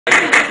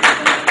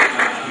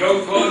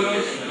No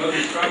colors, no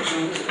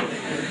distractions.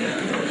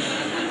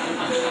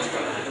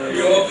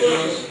 Few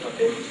options.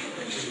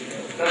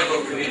 That's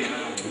what we need.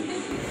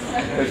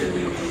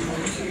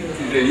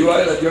 Is the UI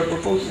that you're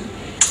proposing?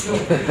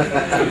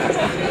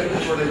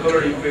 For the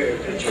coloring pair.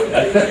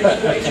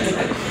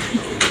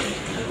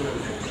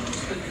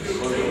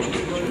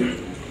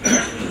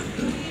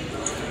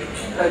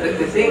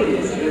 The thing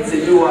is, it's a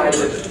UI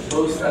that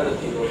most other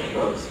people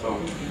propose from.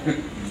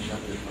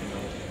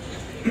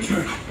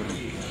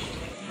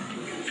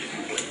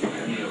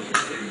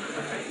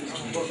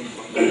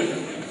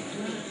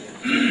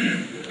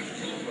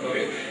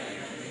 Okay.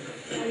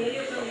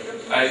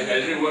 I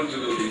didn't want to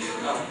do this.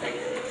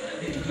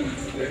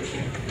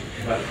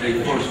 But they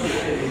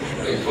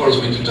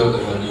forced me to talk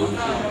about you.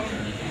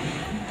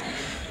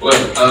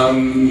 Well,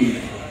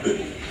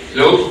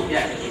 hello.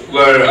 Yeah.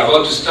 We're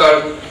about to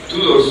start.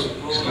 Tudor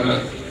is going to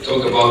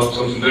talk about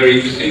something very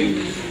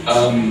interesting.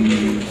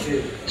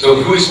 So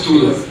who is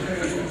Tudor?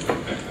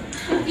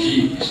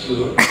 He is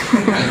Tudor.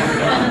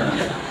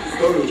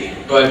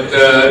 But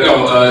no,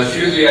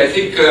 seriously, I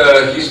think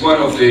he's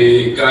one of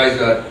the guys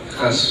that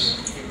has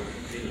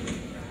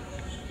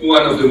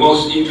one of the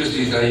most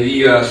interesting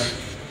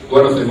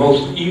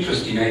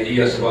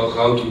ideas about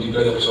how to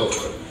develop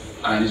software.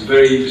 And it's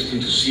very interesting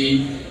to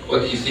see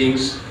what he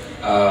thinks,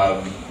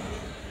 as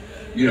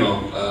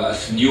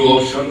a new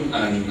option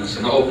and as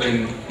an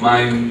open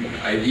mind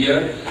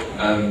idea.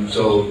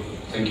 So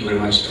thank you very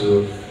much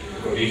for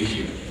being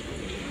here.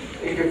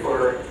 Thank you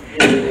for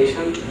the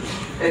invitation.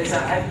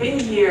 I've been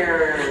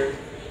here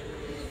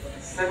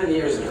 7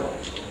 years ago.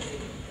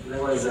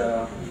 That was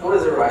a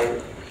ride.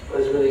 It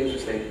was really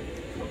interesting.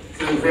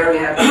 So I'm very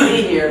happy to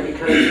be here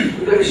because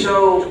we're going to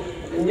show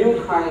a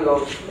new kind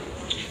of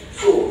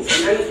tools.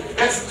 And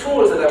that's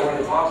tools that I want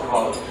to talk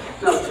about.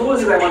 Now,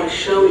 tools that I want to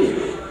show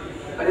you,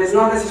 but it's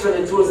not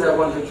necessarily tools that I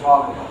want to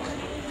talk about.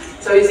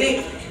 So you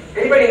see,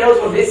 anybody knows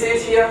what this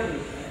is here?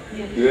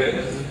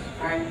 Yes.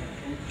 Right?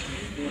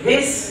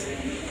 This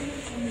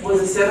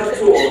was a set of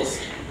tools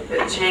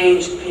that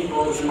changed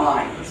people's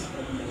minds.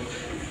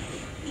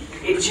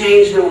 It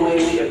changed the way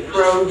we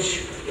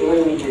approach, the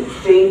way we can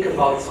think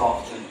about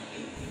software.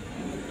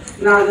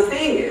 Now the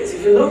thing is,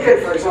 if you look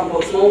at, for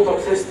example,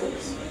 Smalltalk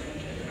systems,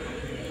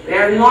 they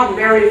are not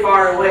very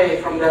far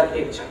away from that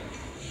picture.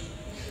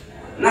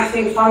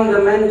 Nothing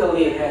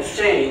fundamentally has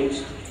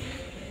changed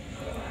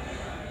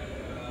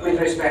with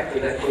respect to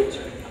that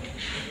picture.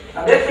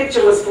 Now that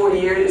picture was 40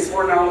 years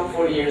old.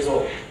 30 years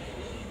old.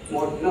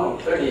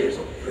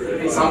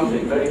 30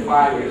 something,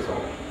 35 years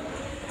old.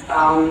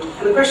 And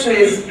the question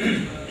is,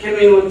 can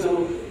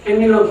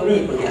we not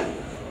leap again?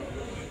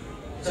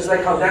 Just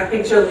like how that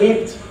picture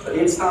leaped at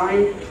its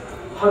time,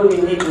 how do we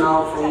leap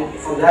now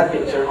from that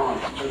picture on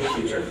to the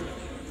future?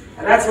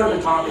 And that's what the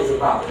talk is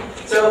about.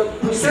 So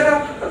we set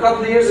up a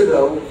couple of years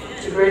ago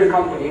to create a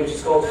company which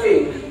is called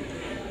Think.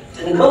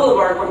 And the goal of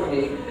our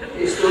company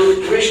is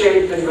to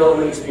reshape the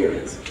development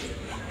experience.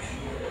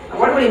 And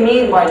what do we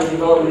mean by the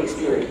development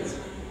experience?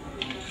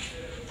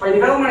 By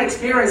development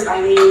experience,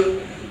 I mean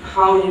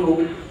how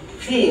you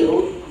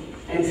feel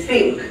and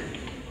think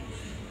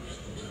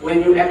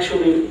when you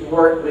actually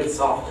work with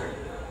software.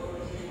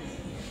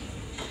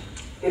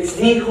 It's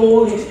the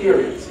whole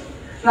experience.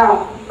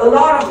 Now, a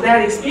lot of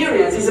that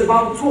experience is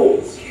about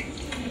tools,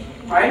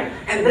 right?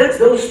 And that's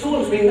those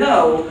tools we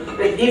know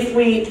that if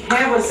we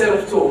have a set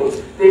of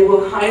tools, they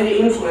will highly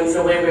influence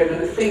the way we're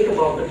going to think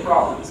about the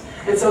problems.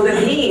 And so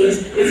that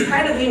means it's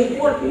kind of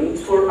important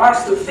for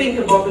us to think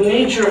about the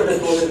nature of the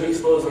tool that we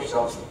expose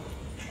ourselves to.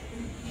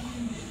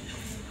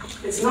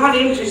 It's not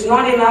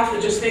enough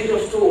to just think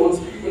of tools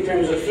in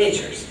terms of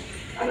features.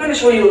 I'm going to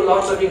show you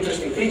lots of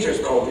interesting features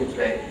probably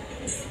today.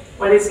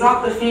 But it's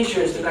not the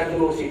features that are the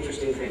most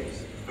interesting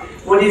things.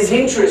 What is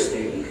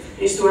interesting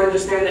is to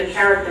understand the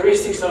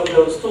characteristics of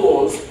those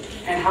tools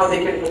and how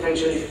they can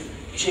potentially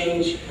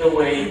change the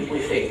way we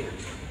think.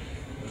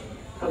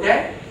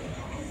 Okay?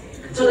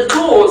 So the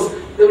tools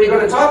that we're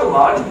going to talk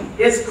about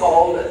is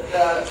called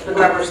the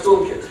Glamorous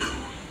Toolkit.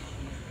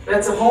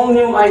 That's a whole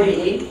new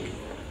IDE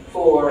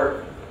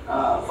for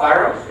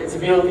Firo. It's a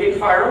built-in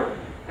Firo,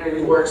 and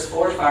it works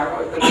for Firo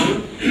at the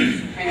moment.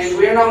 And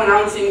we are now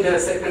announcing the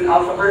second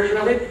alpha version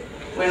of it.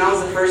 We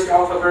announced the first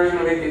alpha version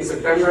of it in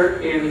September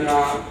in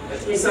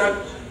ESA,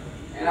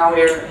 and now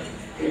we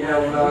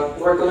have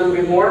worked a little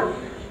bit more.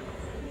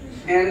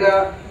 And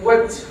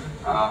what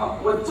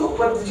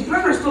the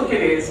Glamorous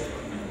Toolkit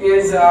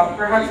is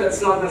perhaps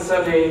that's not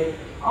necessarily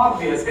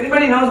obvious.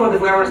 Anybody knows what the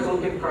Glamorous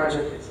Toolkit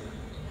project is?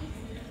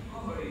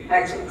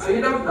 Excellent. So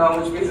you don't know,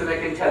 which means that I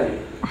can tell you.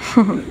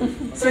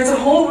 So it's a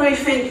whole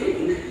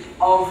rethinking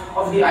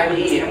of the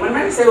IDE. And when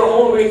I say a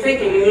whole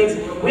rethinking, it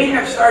means we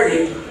have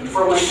started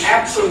from an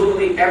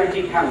absolutely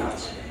empty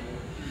canvas.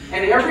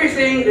 And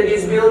everything that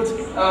is built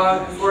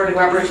for the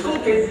Glamorous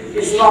Toolkit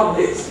is not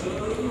this.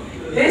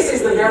 This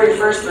is the very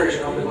first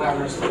version of the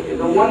Glamorous Toolkit,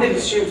 the one that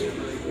is shipped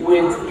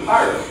with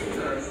Firo.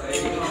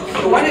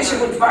 The one that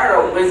shipped with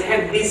Firo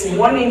had this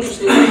one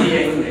interesting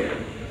idea in there.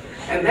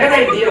 And that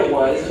idea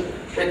was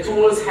that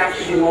tools have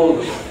to be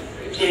moldable.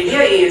 The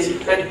idea is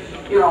that,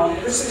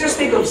 let's just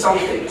think of some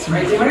things,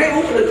 right? So when I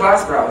open the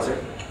class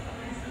browser,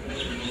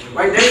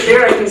 right,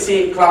 there I can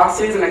see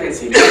classes, and I can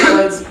see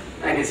methods,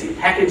 and I can see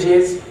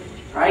packages,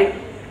 right?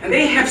 And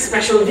they have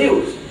special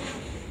views.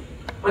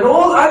 But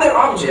all other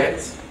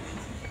objects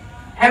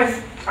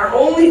are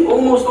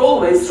almost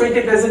always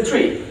treated as a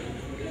tree,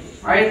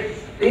 right?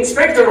 The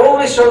inspector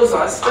always shows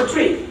us a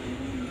tree.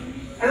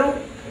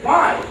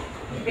 Why?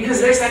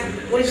 Because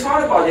we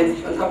thought about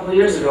it a couple of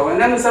years ago,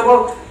 and then we said,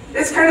 well,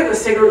 that's kind of a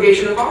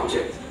segregation of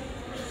objects.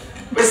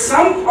 But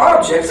some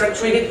objects are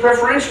treated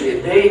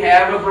preferentially. They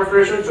have a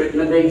preferential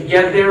treatment, they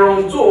get their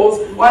own tools,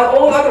 while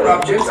all other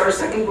objects are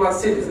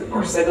second-class citizens,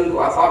 or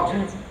second-class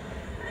objects.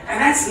 And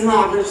that's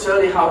not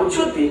necessarily how it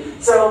should be.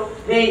 So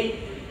the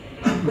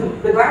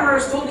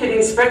Glamorous Toolkit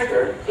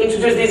inspector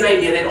introduced this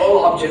idea that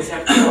all objects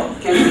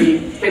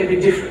can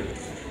be different.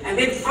 And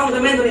it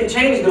fundamentally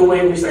changed the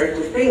way we started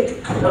to think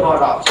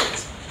about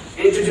objects.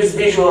 It introduced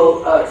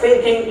visual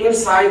thinking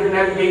inside the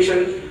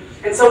navigation.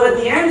 And so at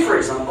the end, for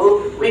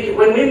example,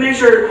 when we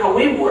measure how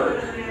we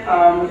work,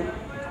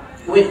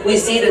 we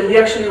see that we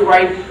actually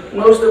write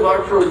most of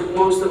our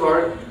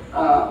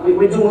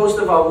we do most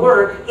of our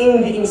work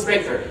in the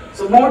inspector.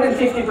 So more than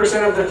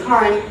 50% of the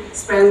time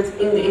spent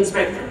in the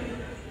inspector.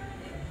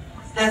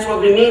 That's what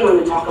we mean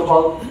when we talk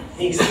about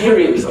the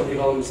experience of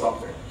development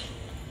software.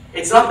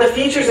 It's not the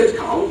features that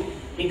count,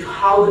 it's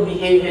how the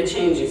behavior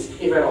changes,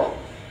 if at all.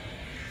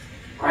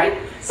 Right?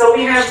 So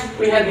we had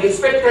the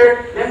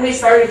inspector, then we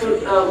started to,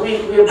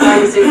 we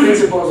applied the same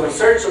principles on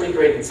search, so we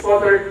created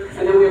Spotter,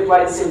 and then we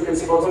applied the same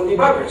principles on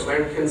debuggers,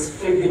 where we can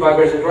flip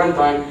debuggers at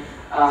runtime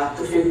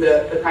to fit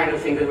the kind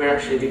of thing that we're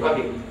actually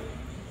debugging.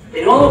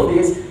 And all of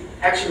these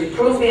actually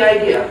prove the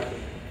idea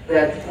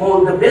that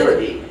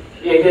moldability,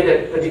 the idea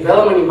that the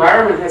development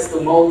environment has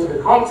to mold to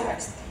the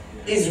context,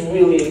 is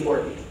really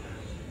important.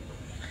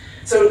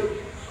 So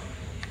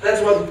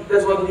that's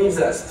what leads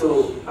us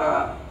to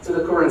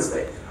the current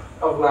state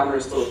of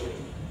Glamorous Toolkit.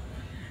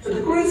 So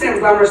the current state of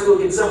Glamorous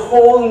Toolkit is a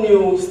whole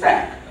new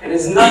stack. It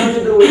has nothing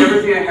to do with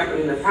everything that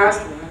happened in the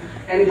past,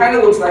 and it kind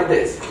of looks like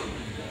this.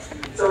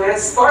 So it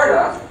has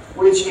Sparta,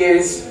 which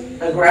is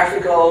a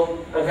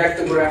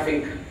vector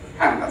graphic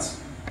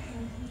canvas.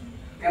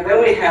 And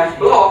then we have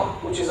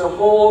Block, which is a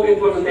whole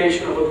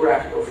implementation of a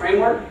graphical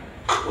framework.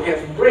 We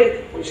have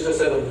Brick, which is a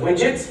set of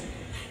widgets.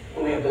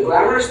 And we have the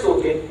Glamorous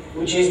Toolkit,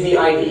 which is the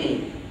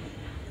IDE.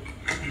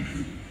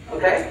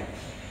 Okay?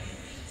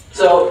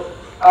 So,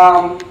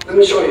 let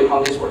me show you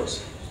how this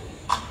works.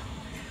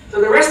 So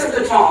the rest of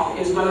the talk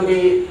is going to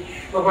be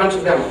a bunch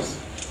of demos.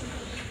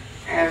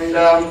 And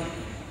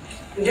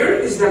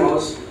during these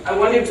demos, I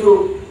want you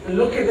to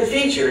look at the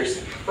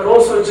features, but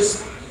also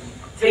just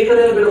take a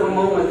little bit of a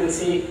moment and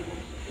see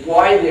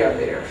why they are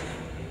there,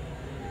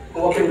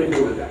 and what can we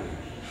do with them.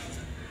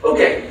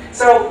 Okay,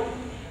 so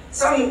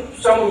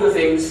some of the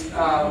things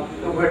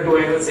that we're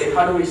doing, let's say,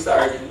 how do we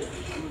start?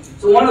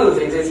 So one of the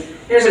things is,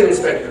 here's an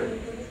inspector.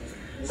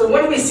 So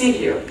what do we see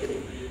here?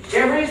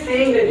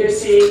 Everything that you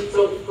see,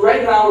 so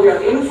right now we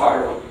are in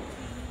Faro,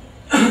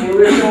 and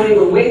we're showing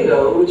a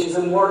window, which is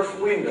a morph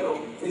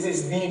window. This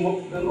is the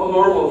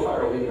normal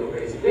Faro window,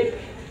 basically.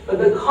 But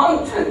the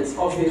contents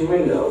of this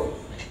window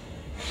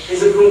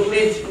is a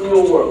complete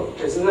new world.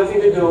 It has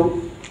nothing to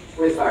do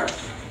with Faro,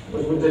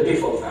 with the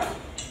default Faro.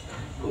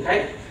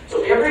 Okay?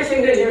 So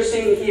everything that you're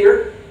seeing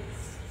here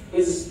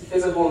is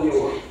a whole new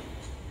world.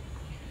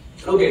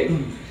 Okay,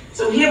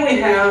 so here we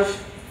have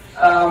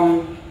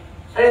an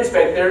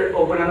inspector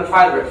open on a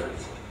file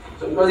reference.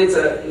 So because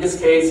in this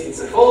case,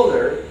 it's a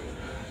folder,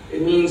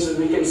 it means that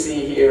we can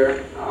see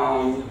here,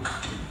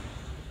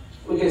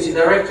 we can see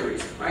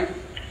directories, right?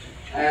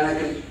 And I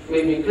can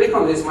maybe click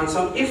on this one.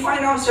 So if I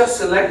now just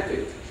select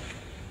it,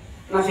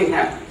 nothing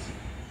happens.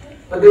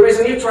 But there is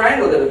a new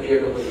triangle that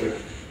appeared over here.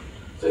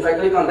 So if I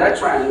click on that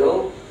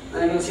triangle,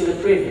 then I can see the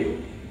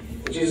preview,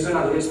 which is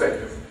another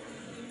inspector.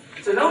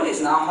 So notice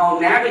now how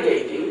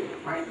navigating,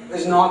 right,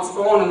 does not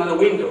spawn another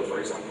window, for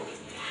example.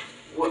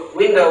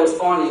 Window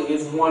spawning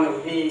is one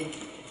of the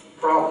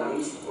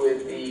problems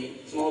with the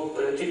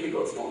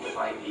typical Smalltalk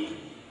IDE.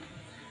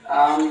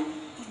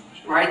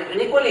 Right,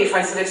 and equally, if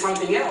I select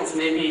something else,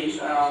 maybe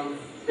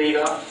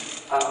data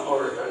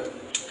or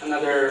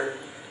another.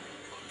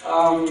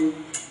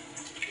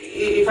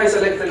 If I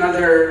select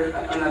another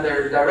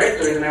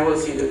directory, then I will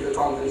see the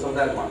contents of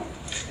that one.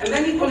 And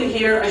then equally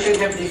here, I can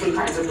have different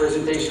kinds of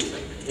presentations.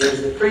 Like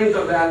here's the print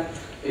of that,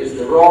 here's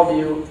the raw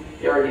view,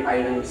 here are the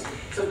items.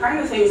 So kind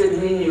of things that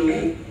we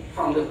knew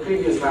from the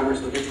previous Glamorous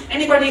Toolkit.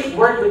 Anybody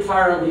worked with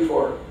Faro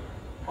before?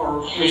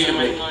 Or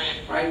recently,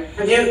 right?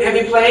 Have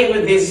you played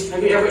with this?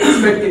 Have you ever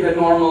inspected a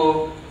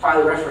normal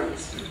file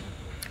reference?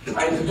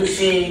 Right, to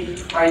see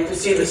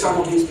the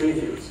sum of these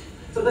previews.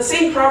 So the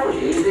same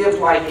properties, they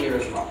apply here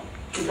as well.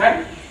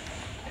 Okay?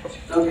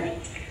 Okay.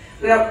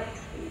 Now,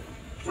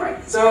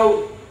 right,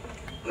 so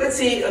let's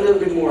see a little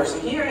bit more. So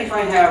here if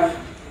I have,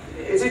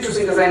 it's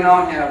interesting because I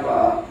now have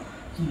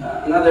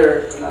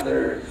another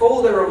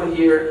folder over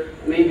here.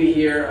 Maybe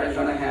here I'm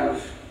going to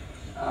have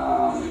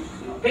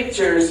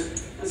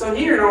pictures. And so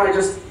here now I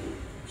just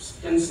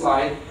can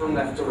slide from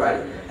left to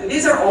right. And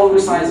these are all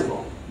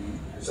resizable.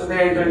 So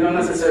they don't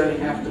necessarily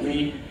have to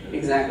be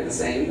exactly the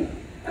same.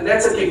 And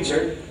that's a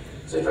picture.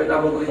 So if I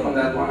double click on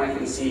that one, I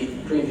can see a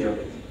preview of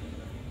it.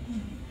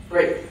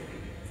 Great.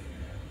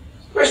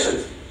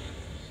 Questions?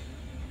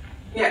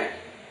 Yeah.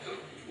 So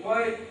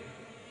why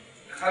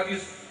have you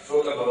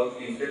thought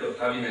about, instead of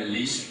having a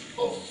list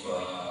of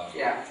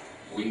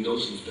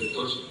Windows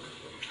inspectors,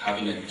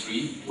 having a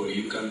tree where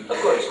you can go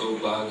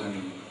back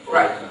and forth?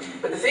 Right.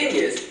 But the thing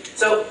is,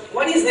 so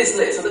what is this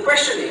list? So the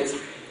question is,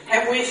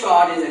 have we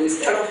thought is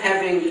instead of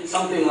having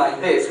something like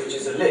this, which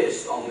is a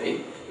list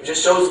only, which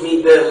just shows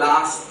me the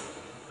last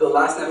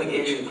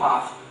navigation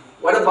path,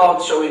 what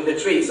about showing the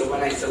tree? So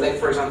when I select,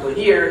 for example,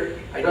 here,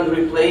 I don't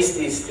replace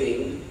this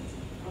thing,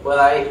 but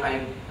I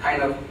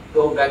kind of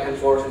go back and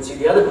forth and see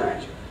the other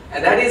branch.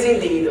 And that is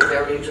indeed a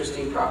very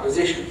interesting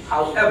proposition.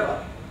 However,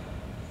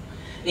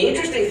 the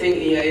interesting thing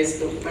here is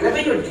whenever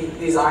you're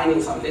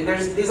designing something,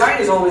 design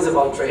is always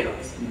about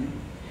trade-offs.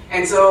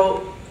 And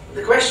so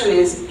the question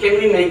is, can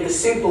we make the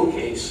simple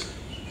case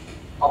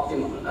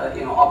optimized?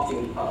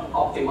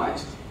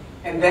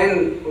 And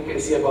then we can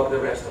see about the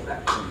rest of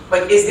that.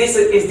 But is this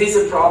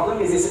a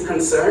problem? Is this a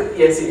concern?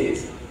 Yes, it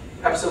is.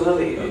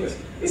 Absolutely, it is.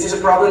 Is this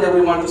a problem that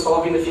we want to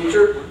solve in the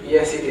future?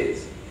 Yes, it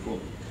is.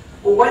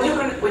 Well,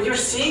 what you're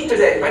seeing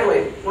today, by the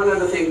way, one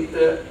other thing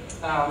that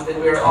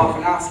we are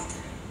often asked,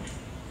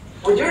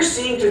 what you're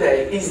seeing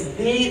today is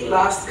the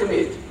last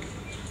commit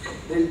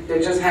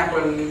that just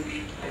happened,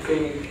 I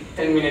think,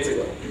 10 minutes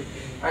ago.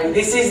 Right?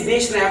 This is the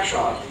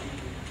snapshot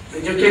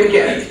that you can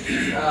get.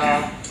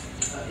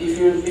 If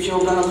you're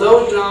going to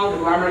load now the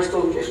Glamorous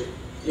Toolkit,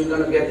 you're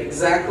going to get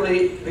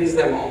exactly this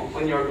demo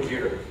on your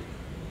computer.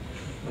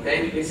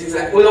 Okay, this is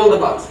with all the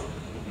bugs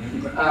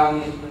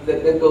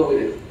that go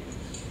with it.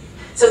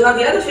 So now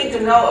the other thing to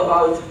know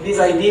about this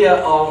idea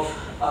of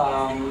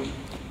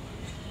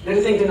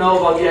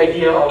the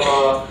idea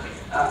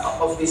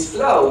of this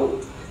flow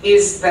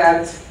is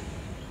that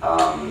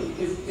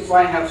if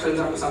I have, for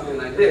example, something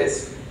like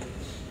this,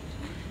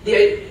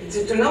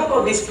 to know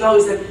about this flow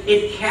is that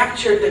it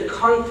captured the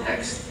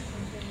context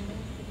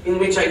in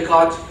which I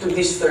got to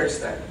this third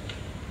step.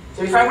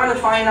 So if I want to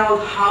find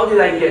out how did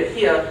I get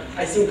here,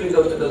 I simply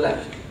go to the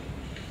left.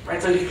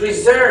 Right? So you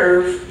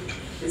preserve,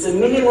 it's a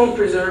minimum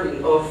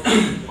preserving of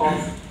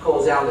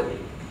causality,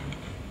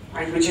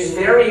 right? Which is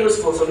very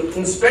useful. So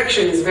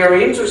inspection is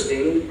very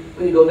interesting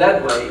when you go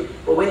that way,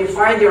 but when you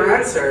find your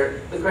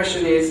answer, the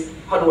question is,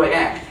 how do I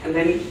act? And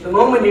then the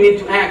moment you need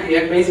to act, you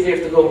basically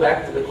have to go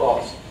back to the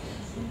cause.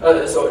 To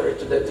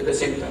the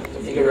symptom to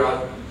figure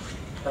out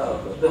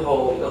the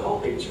whole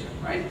picture,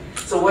 right?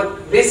 So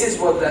this is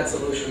what that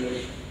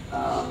solution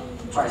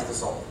tries to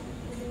solve.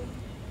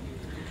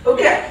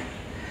 Okay,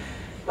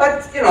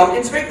 but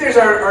inspectors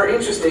are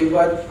interesting,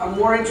 but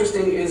more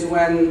interesting is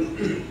when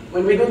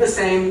we do the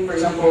same. For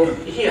example,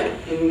 here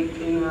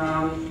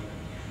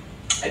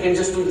I can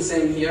just do the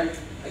same here.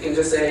 I can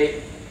just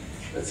say,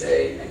 let's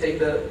say I take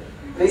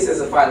this as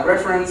a file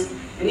reference,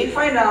 and if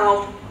I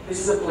now this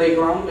is a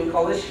playground, we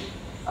call it.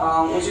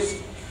 Which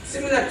is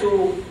similar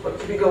to a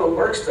typical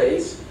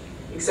workspace,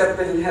 except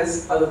that it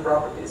has other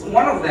properties.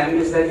 One of them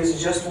is that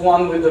it's just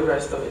one with the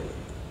rest of it.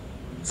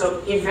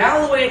 So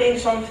evaluating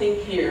something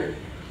here,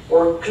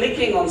 or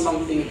clicking on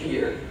something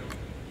here,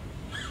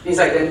 is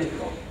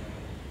identical.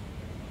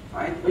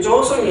 Right? Which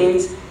also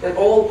means that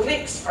all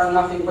clicks are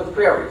nothing but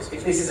queries.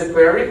 If this is a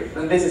query,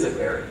 then this is a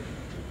query.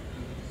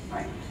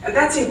 Right? And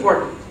that's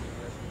important.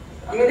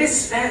 I mean, in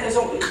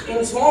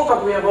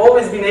Smalltalk we have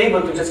always been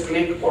able to just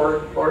click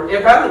or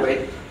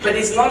evaluate, but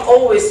it's not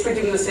always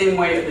treated in the same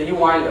way at the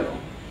UI level.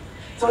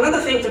 So another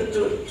thing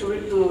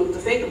to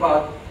think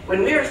about,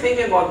 when we are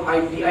thinking about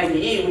the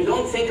IDE, we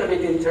don't think of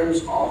it in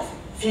terms of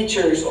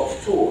features of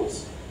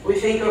tools. We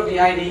think of the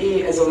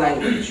IDE as a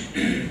language.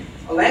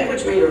 A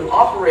language made of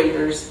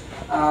operators,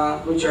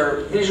 which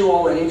are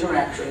visual and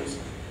interactions,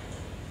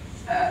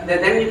 that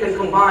then you can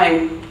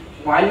combine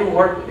while you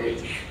work with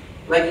it,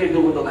 like you do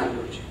with the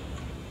language.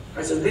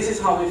 Right, so this is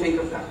how we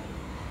think of that.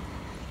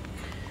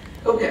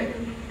 Okay,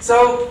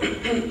 so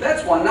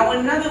that's one. Now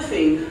another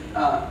thing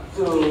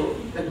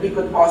that we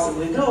could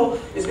possibly do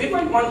is we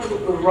might want to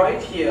write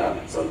here.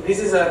 So this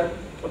is a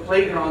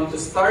playground to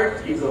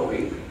start you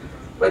going,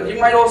 but you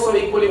might also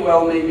equally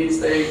well maybe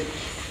say,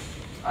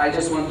 I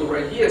just want to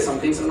write here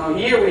something. So now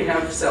here we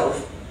have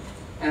self,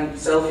 and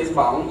self is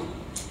bound.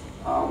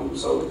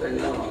 So then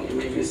you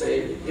maybe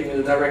say, give me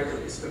the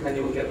directories, and then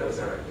you will get those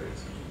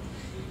directories.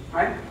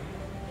 Right?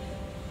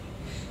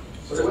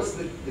 So what's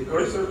the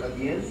cursor at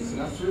the end? Is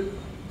an asterisk?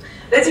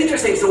 That's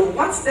interesting. So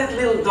what's that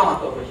little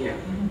dot over here,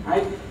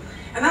 right?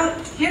 And now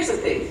here's the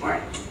thing,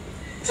 right?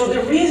 So the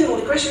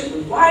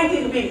question, why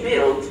did we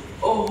build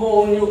a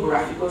whole new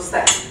graphical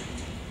stack?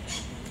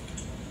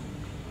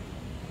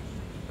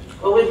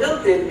 Well, we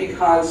built it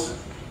because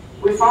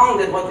we found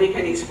that what we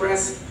can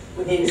express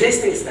with the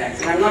existing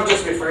stacks, and I'm not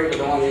just referring to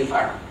the one in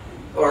Fire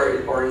or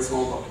in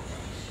Smalltalk.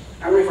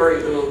 I'm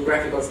referring to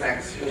graphical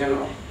stacks in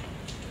general.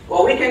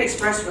 What we can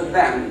express with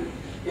them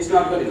is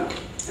not good enough.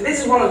 And this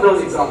is one of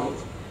those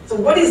examples. So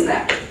what is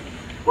that?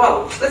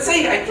 Well, let's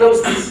say I close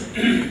this,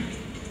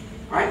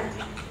 right?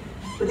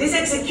 But this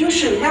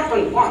execution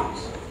happened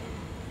once,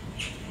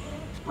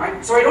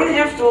 right? So I don't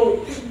have to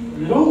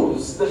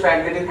lose the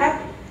fact that it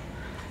happened.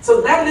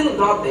 So that little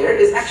dot there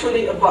is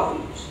actually a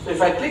button. So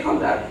if I click on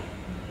that,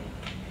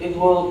 it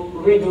will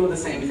redo the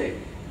same thing.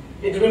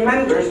 It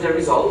remembers the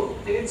result,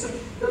 and it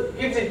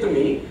gives it to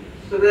me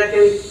so that I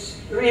can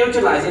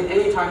reutilize it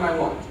anytime I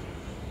want.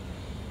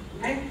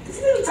 Okay? It's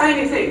a little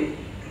tiny thing,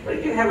 but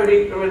it can have a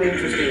really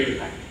interesting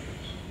impact.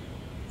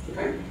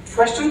 Okay?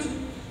 Questions?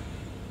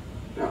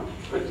 No.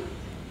 Good.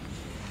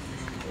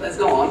 Let's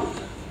go on.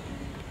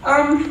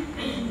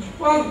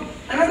 Well,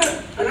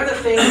 another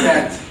thing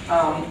that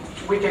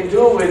we can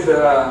do with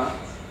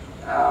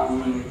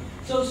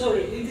so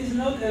sorry, it is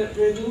not a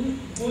redo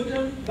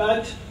button,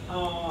 but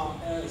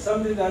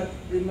something that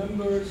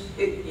remembers.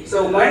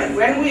 So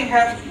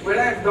when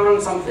I've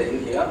done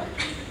something here,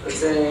 let's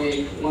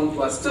say 1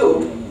 plus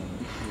 2,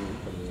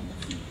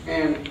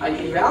 and I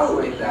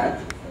evaluate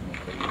that,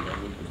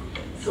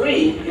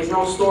 3 is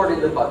now stored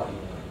in the button.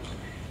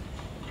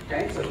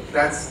 Okay, so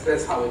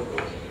that's how it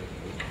goes.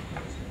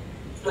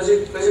 Does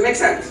it make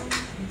sense?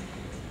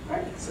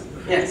 Right. So,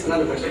 yes,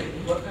 another question.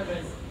 What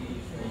happens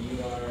if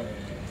you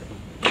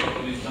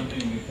are doing something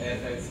with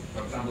effects,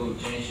 for example,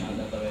 change a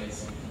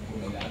database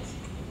like that?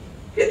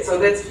 Yeah, so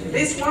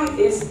this one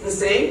is the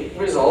same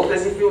result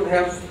as if you would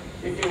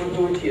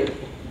do it here.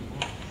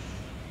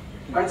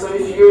 Right, so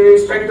if your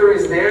inspector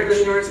is there,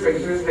 then your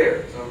inspector is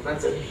there. So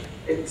that's it.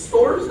 It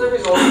stores the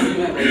result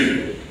you have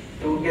executed.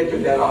 It will get you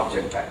that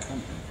object back.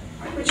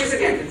 Right? Which is,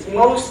 again, in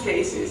most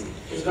cases,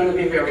 is going to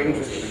be very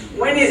interesting.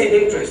 When is it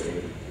interesting?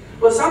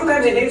 Well,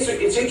 sometimes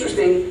it's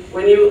interesting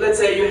when you, let's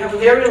say, you have a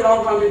very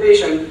long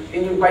computation,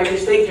 and you, by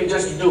mistake, you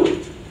just do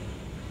it.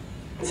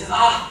 And say,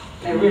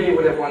 I really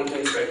would have wanted to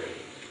inspect it.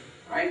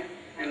 Right?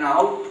 And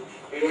now,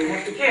 you don't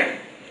have to care.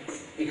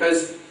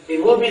 Because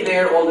it will be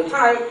there all the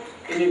time,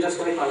 and you just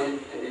click on it,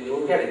 and then you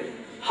will get it.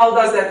 How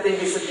does that thing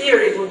disappear?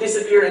 It will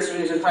disappear as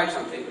soon as you type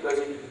something, because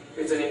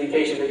it's an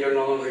indication that you're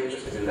no longer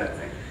interested in that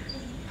thing.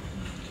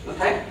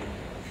 Okay?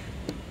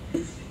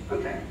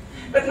 Okay.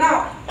 But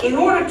now, in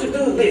order to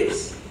do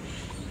this,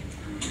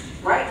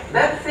 right,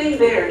 that thing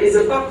there is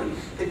a button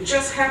that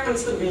just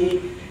happens to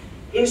be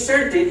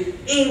inserted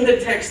in the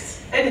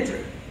text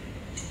editor.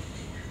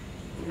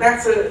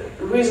 That's a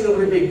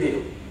reasonably big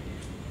deal.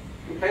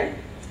 Okay?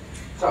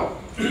 So,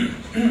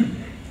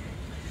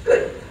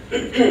 good.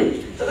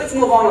 So let's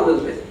move on a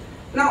little bit.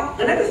 Now,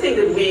 another thing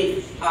that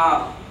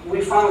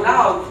we found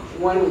out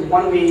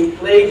when we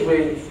played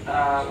with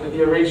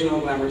the original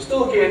Glamorous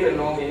Toolkit and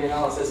all the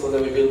analysis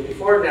that we built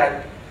before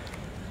that,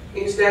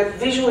 is that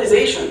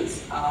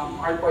visualizations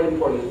are quite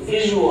important.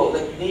 Visual,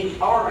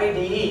 like our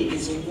IDE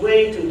is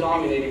way too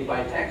dominated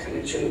by text, and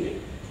it shouldn't be.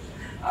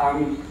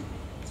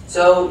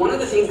 So one of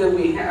the things that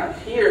we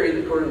have here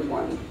in the current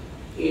one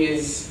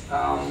is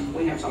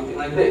we have something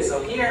like this.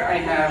 So here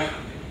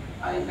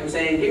I'm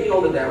saying give me all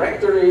the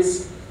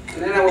directories,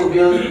 and then I will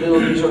build a little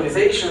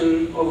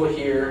visualization over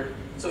here.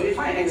 So if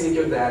I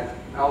execute that,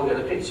 I'll get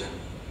a picture.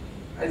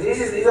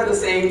 These are the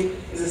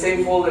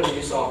same folder that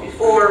you saw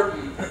before.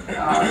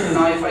 So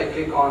now if I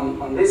click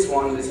on this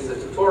one, this is a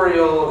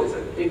tutorial, this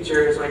is a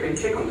picture, so I can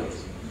click on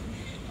those.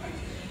 Right?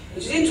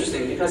 Which is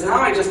interesting because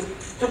now I just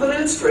took a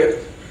little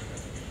script,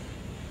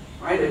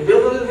 right? I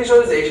built a little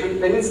visualization,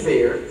 then it's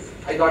there.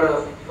 I got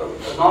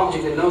an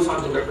object that knows how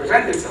to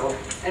represent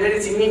itself, and then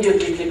it's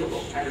immediately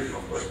clickable, and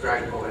of course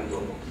draggable and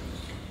doable.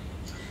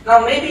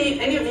 Now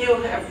maybe any of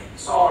you have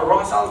saw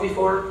RawSol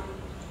before,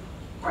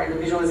 right? The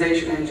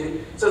visualization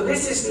engine. So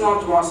this is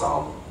not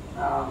RawSol,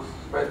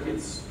 but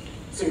it's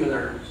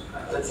similar,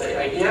 let's say,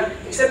 idea,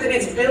 except that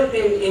it's built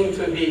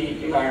into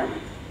the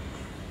environment.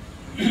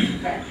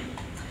 Okay.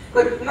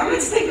 But now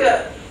let's take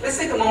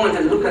a moment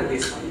and look at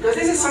this one, because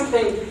this is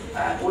something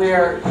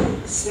where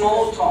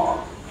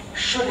Smalltalk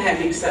should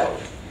have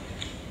excelled,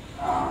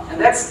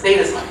 and that's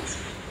data science.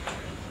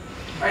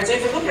 Right, so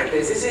if you look at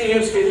this, this is a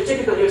use case, a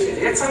typical use case.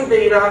 You get some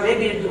data,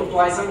 maybe you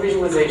apply some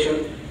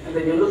visualization, and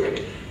then you look at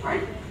it,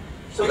 right?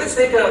 So let's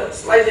take a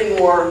slightly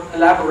more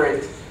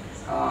elaborate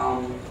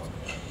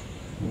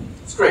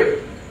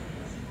script.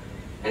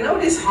 And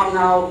notice how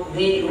now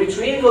the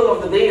retrieval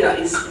of the data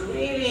is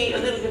really a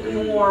little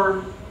bit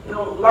more,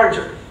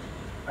 larger.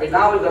 Right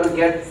now we're going to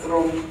get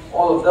through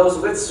all of those.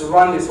 So let's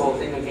run this whole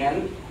thing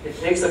again. It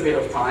takes a bit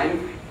of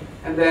time,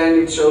 and then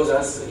it shows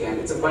us again.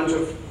 It's a bunch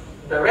of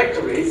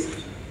directories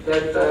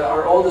that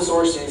are all the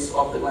sources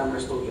of the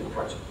Glamorous Toolkit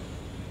project.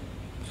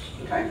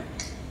 Okay.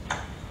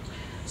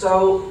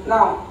 So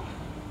now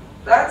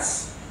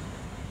let's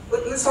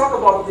talk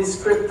about this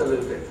script a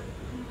little bit.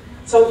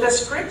 So the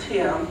script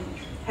here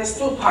has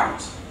two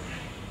parts,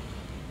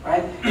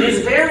 right?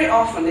 It's very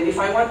often that if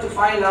I want to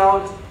find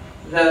out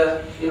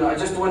I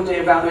just want to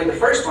evaluate the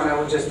first one, I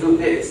will just do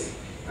this,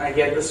 and I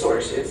get the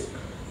sources,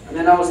 and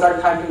then I will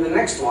start typing the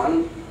next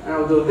one, and I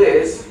will do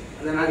this,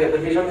 and then I get the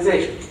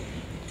visualization.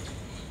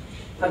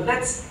 But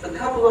that's a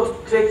couple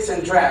of clicks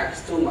and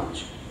drags too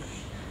much.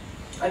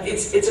 Like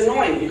it's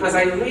annoying because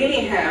I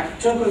really have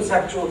two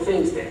conceptual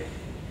things there.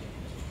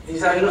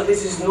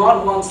 This is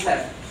not one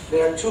step.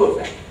 There are two of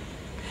them.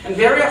 And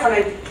very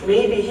often,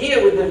 maybe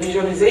here with the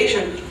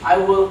visualization, I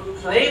will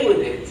play with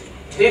it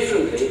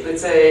differently.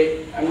 Let's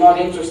say I'm not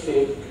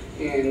interested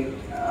in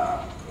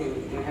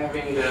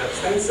having the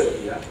stencil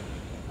here.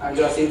 I'm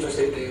just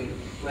interested in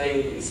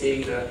playing and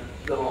seeing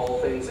the whole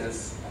things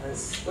as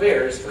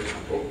squares, for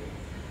example.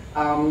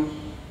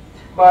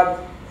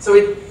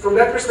 From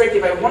that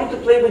perspective, I want to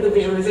play with the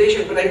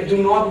visualization, but I do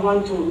not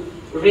want to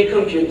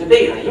recompute the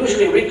data.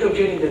 Usually,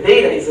 recomputing the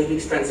data is an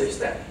expensive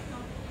step,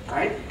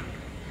 right?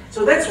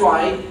 So that's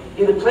why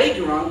in the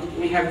playground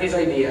we have this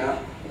idea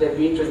that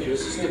we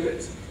introduce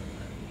snippets.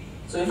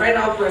 So if I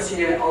now press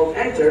here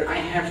Alt-Enter, I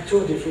have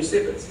two different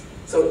snippets.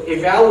 So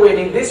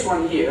evaluating this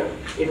one here,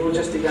 it will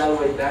just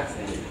evaluate that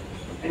thing.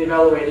 And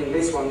evaluating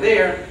this one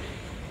there,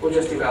 will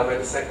just evaluate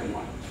the second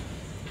one.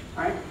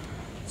 Right?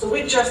 So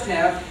we just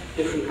have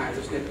different kinds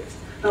of snippets.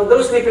 Now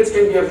those snippets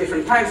can be of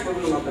different types, but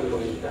we're not going to go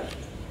into that.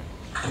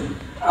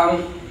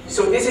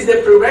 So this is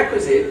the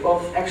prerequisite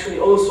of actually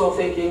also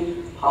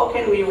thinking, how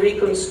can we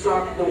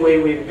reconstruct the way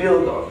we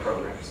build our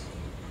programs?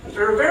 And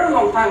for a very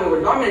long time, we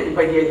were dominated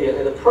by the idea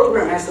that a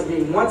program has to be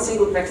in one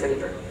single text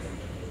editor.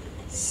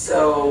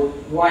 So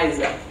why is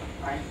that?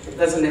 Right? It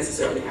doesn't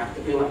necessarily have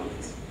to be like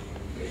this.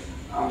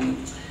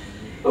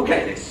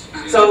 Okay,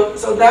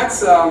 so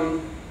that's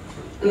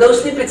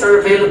those snippets are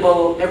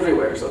available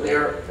everywhere. So they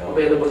are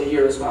available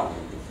here as well.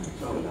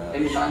 So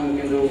anytime you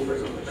can do, for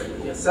example, if I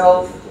do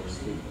yourself,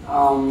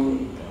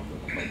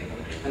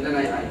 and then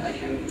I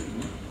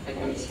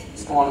can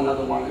spawn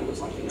another one and do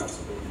something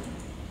else.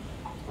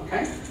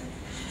 Okay.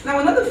 Now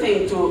another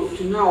thing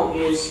to know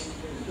is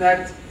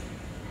that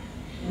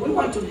we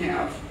want to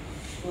have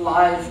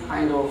live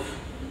kind of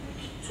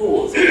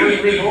tools. We want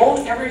to bring all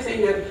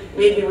everything that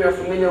maybe we are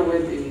familiar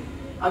with in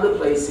other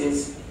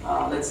places,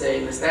 let's say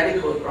in the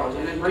static code browser,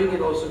 and bring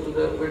it also to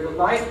where the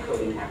live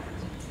coding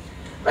happens.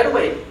 By the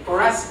way,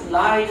 for us,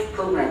 live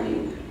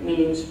programming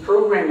means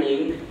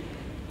programming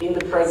in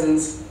the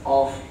presence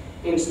of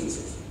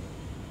instances.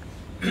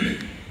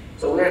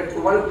 So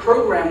we want to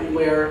program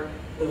where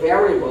the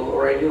variable,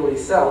 or ideally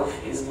self,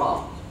 is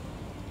bound.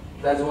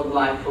 That's what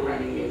live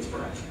programming means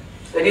for us.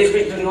 That is,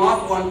 we do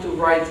not want to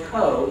write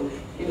code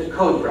in the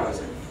code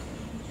browser,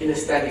 in the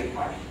static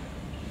part.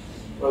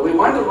 Well, we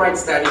want to write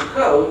static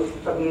code,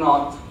 but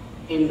not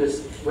in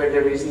this where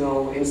there is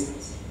no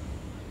instance.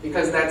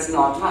 Because that's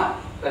not live.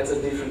 That's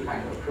a different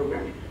kind of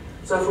programming.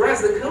 So for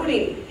us, the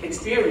coding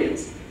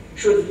experience,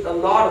 a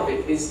lot of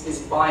it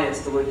is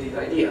biased toward the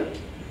idea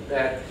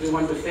that we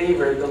want to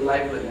favor the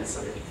liveliness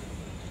of it.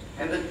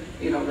 And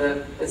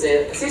let's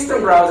say a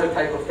system browser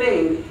type of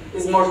thing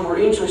is much more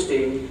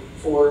interesting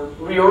for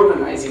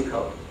reorganizing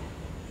code,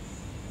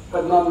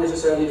 but not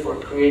necessarily for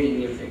creating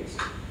new things.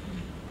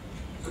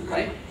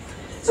 Okay?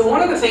 So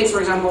one of the things, for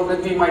example,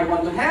 that we might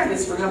want to have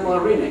is, for example, a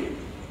rename.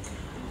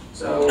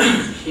 So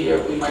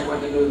here we might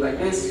want to do it like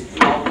this.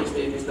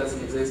 Obviously this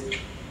doesn't exist.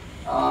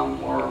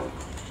 Or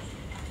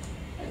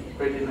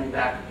create it like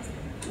that,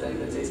 then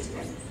it exists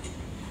again.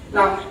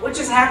 Now, what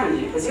just happened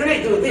here? Because when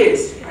I do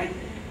this, right?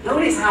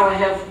 Notice how I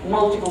have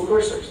multiple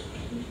cursors.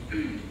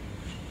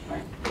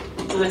 Right?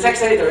 So the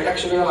text editor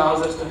actually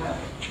allows us to have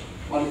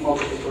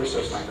multiple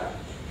cursors like that.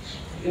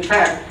 In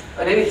fact,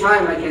 at any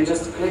time I can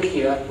just click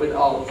here with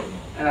Alt,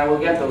 and I will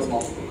get those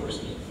multiple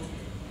cursors.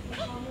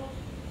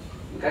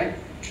 Okay?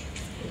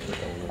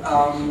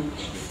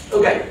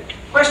 Okay.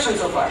 Questions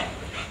so far?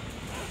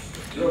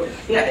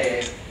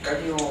 Yeah.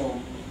 Can you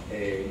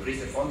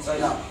increase the font size?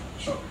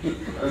 No.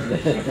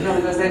 No,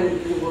 because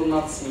then you will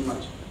not see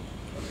much.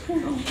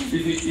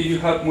 If you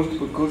have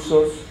multiple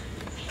cursors,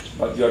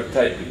 but you are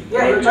typing.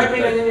 Yeah, you're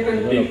typing and then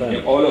you can...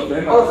 In all of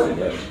them? All of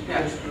them,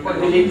 yeah. Or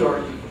delete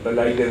or... But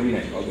like the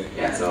rename, okay.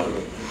 Yeah, so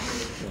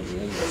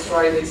let's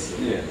try this.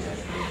 Yeah.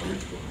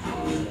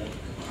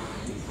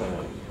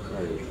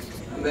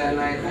 And then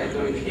I do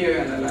it here,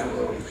 and then I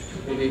will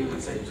delete,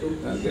 let's say, 2.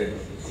 Okay.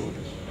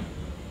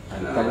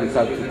 And can you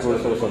have two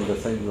cursors on the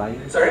same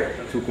line? Sorry?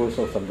 Two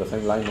cursors on the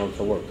same line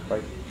also works,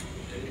 right?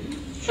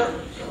 Sure.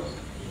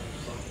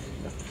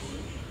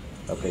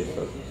 Okay,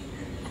 so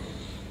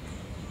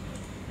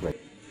great.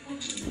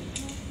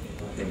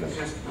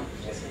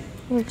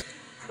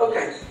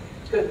 Okay,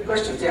 good.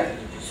 Questions? Yeah.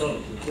 So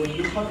when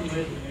you have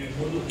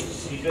multiple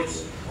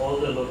snippets, all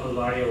the local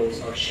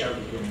variables are shared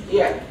between.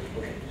 Yeah.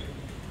 Okay.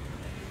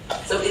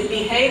 So it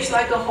behaves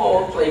like a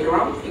whole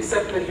playground,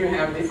 except that you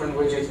have different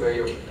widgets where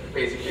you're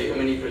basically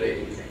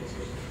manipulating things.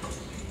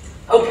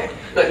 Okay,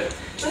 good.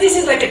 So this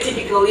is like a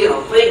typical,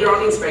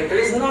 playground inspector.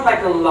 It's not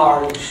like a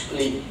large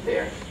leap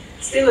there.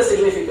 Still a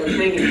significant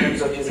thing in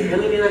terms of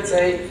usability, let's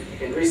say. You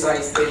can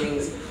resize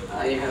things.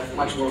 You have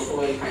much more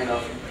fluent kind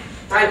of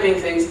typing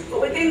things.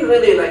 But we didn't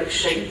really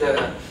shake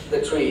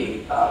the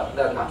tree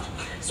that much.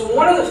 So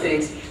one of the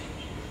things,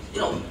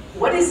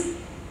 what does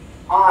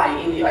I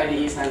in the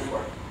IDE stand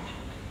for?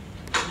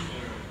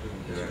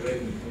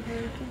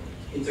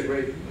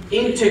 Integrate.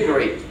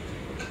 Integrate.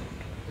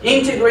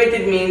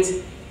 Integrated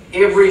means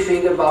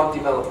everything about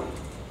development.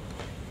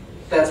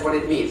 That's what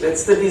it means.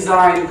 That's the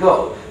design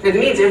goal. That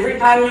means every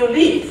time you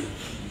leave,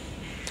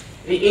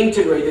 the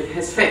integrated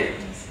has failed,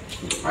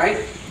 right?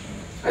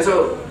 And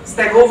so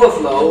Stack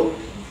Overflow,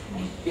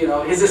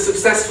 is a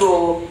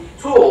successful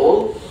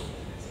tool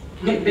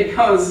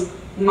because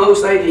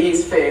most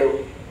IDEs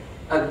fail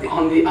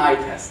on the eye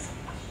test,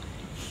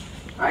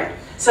 right?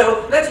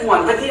 So that's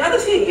one. But the other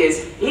thing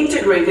is,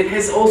 integrated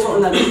has also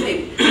another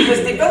thing.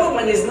 Because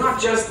development is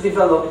not just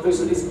developed,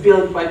 it's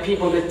built by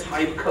people that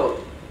type code.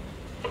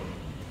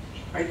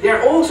 Right? There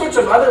are all sorts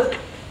of other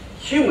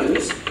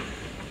humans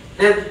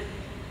that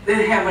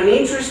have an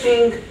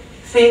interesting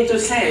thing to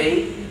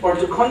say or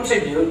to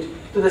contribute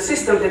to the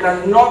system that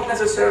are not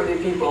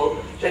necessarily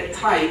people that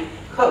type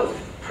code,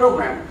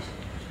 programmers.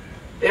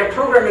 They are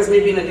programmers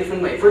maybe in a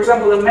different way. For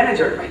example, a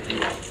manager might do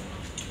that.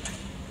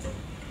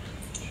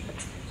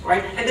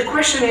 Right? And the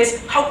question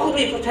is, how could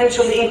we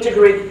potentially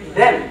integrate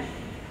them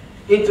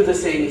into the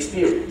same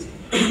experience?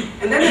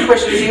 And then the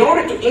question is, in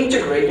order to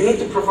integrate, you need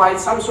to provide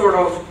some sort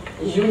of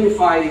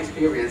unified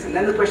experience. And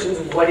then the question is,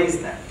 what is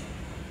that?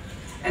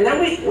 And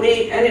then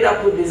we ended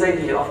up with this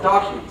idea of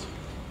documents.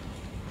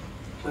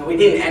 Well, we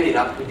didn't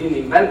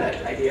invent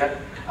that idea.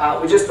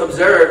 We just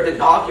observed that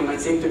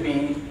documents seem to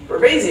be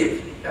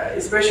pervasive,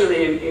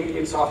 especially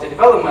in software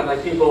development.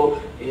 Like you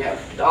have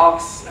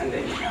docs, and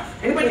then you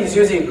have, anybody who's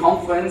using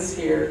Confluence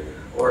here,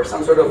 or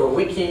some sort of a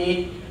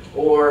wiki,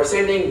 or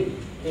sending,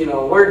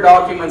 Word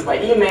documents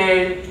by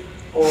email,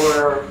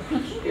 or,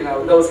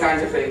 those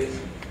kinds of things,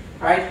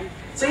 right?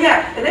 So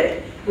yeah, and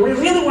then we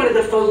really wanted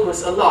to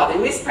focus a lot,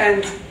 and we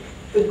spent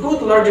the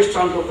good largest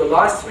chunk of the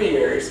last 3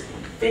 years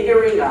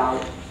figuring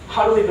out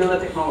how do we build a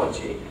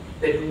technology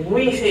that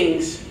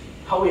rethinks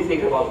how we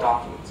think about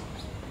documents.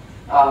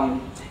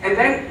 And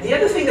then the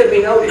other thing that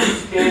we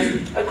noticed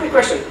is, a quick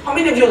question, how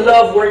many of you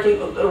love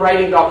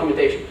writing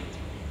documentation?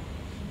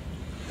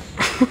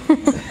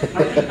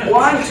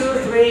 1, 2,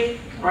 3,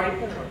 right?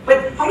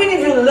 But how many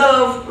of you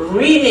love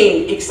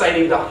reading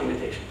exciting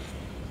documentation?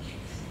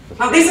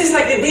 Now this is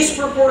like a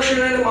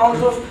disproportionate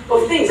amount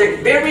of things.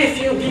 Like very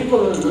few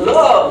people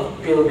love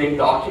building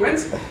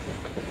documents,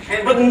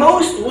 but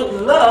most would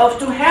love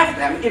to have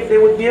them if they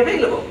would be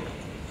available.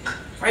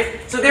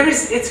 Right? So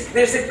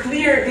there's a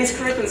clear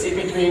discrepancy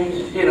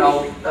between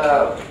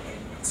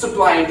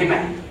supply and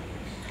demand.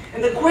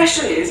 And the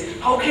question is,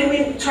 how can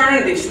we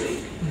turn this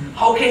thing?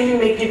 How can we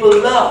make people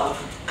love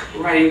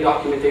writing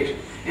documentation?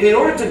 And in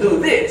order to do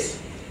this,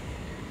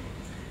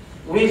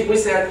 we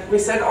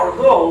set our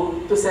goal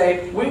to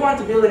say we want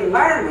to build an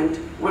environment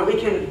where we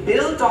can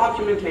build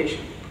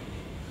documentation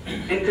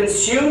and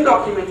consume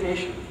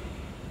documentation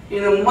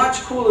in a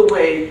much cooler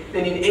way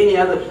than in any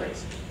other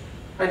place.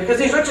 Right? Because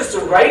it's not just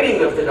the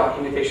writing of the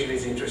documentation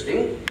is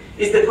interesting.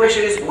 The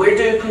question is, where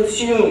do you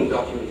consume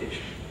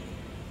documentation?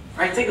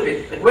 Right? Think of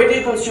it. Like, where do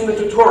you consume a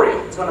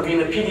tutorial? It's going to be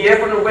in a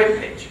PDF on a web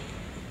page.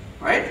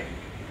 Right?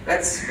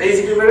 That's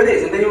basically what it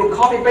is. And then you will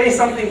copy-paste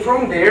something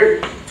from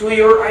there to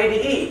your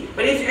IDE.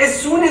 But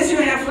as soon as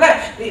you have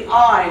left, the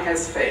I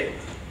has failed.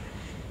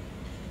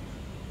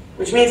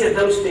 Which means that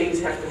those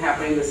things have to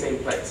happen in the same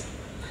place.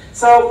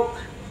 So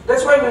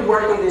that's why we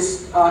work on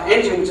this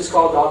engine, which is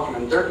called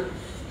Documenter.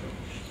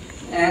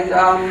 And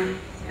I'm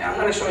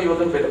going to show you a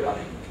little bit about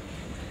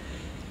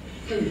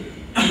it.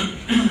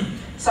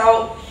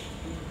 So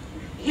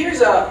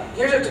here's a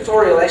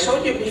tutorial I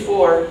showed you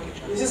before.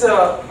 This is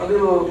a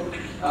little,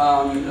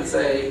 let's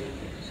say,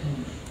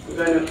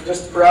 we're going to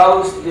just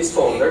browse this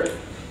folder.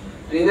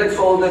 And in that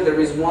folder there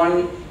is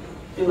one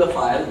pillar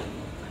file.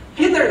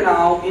 Pillar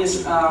now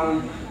is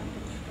a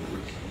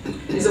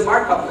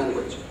markup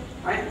language,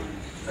 right?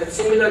 It's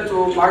similar to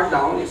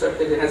Markdown, except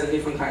that it has a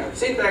different kind of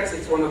syntax.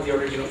 It's one of the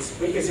original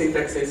wiki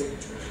syntaxes.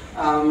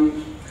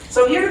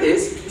 So here it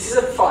is. This is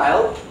a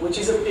file, which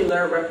is a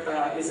pillar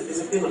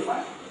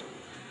file.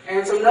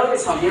 And so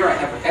notice how here I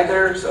have a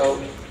header. So,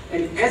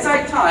 and as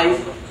I type,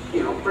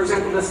 for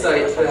example,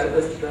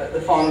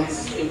 the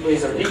fonts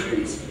increase or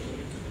decrease,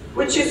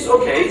 which is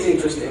okay. It's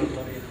interesting.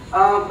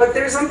 But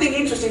there's something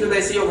interesting that I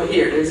see over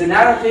here. There's an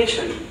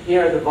annotation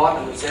here at the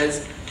bottom that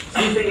says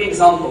something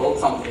example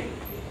something.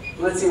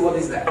 Let's see, what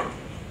is that?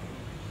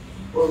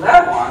 Well,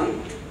 that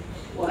one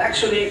will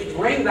actually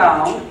bring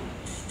down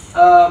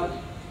an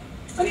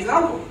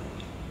example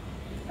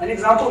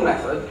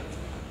method.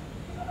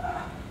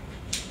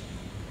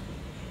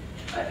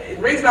 It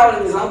brings down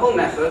an example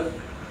method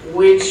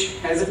which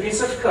has a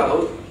piece of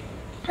code,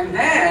 and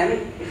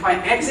then if I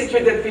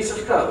execute that piece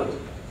of code,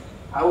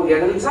 I will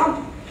get an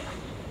example.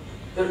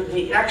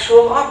 The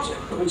actual object,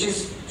 which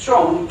is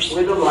shown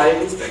with the live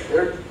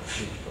inspector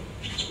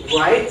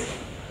right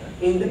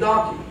in the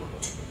document.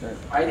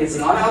 Right? It's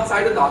not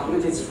outside the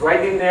document, it's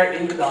right in there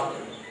in the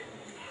document.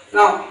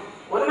 Now,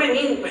 what do I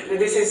mean by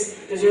this is,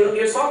 because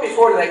you saw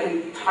before that I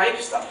can type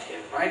stuff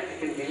here, right? I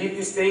can delete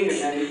this thing and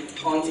then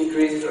font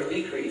increases or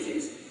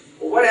decreases.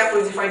 Well, what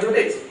happens if I do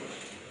this?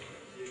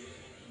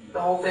 The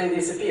whole thing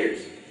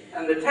disappears.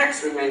 And the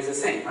text remains the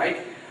same,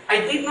 right? I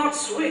did not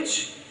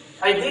switch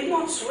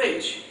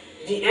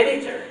the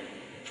editor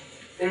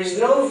There is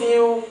no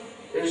view,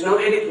 there is no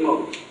edit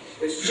mode.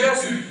 It's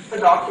just a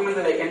document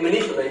that I can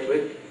manipulate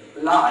with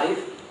live,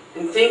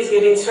 and things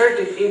get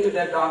inserted into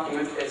that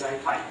document as I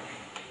type.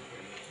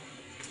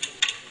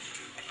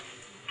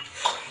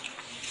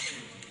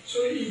 So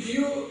if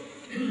you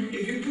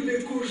put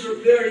the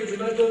cursor there in the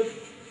method,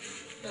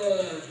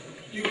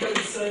 you can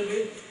save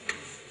it?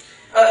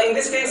 In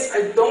this case,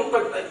 I don't,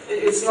 but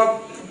it's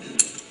not.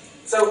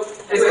 So,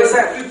 as I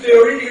said,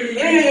 theoretically,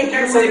 you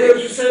can save it.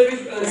 It's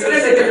an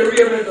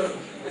editor.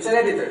 It's an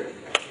editor.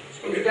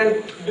 You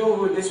can do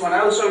with this one.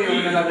 I'll show you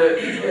in another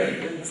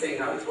thing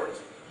how it works.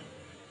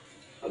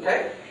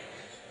 Okay?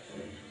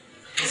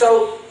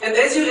 So, and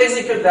as you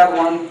execute that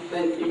one,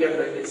 then you get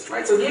like this,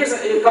 right? So here's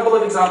a couple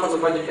of examples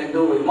of what you can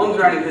do with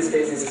Mondrian. In this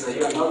case, this is a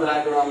UML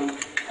diagram.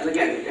 And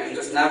again, you can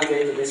just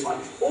navigate to this one.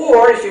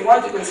 Or if you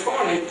want, you can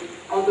spawn it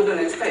onto the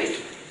next page.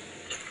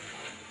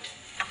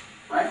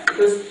 Right?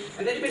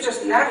 And then you can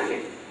just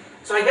navigate.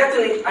 So I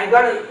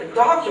got a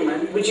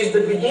document which is the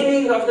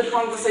beginning of the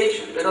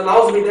conversation that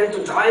allows me then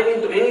to dive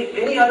into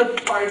any other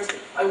parts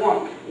I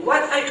want.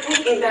 What I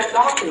put in that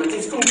document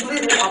is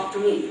completely up to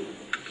me.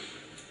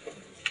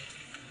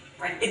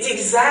 Right? It's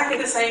exactly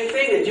the same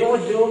thing that you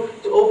would do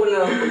to open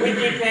a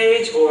wiki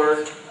page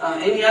or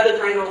any other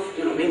kind of,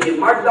 maybe a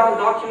markdown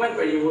document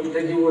where you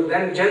would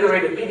then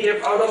generate a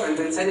PDF out of and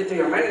then send it to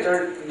your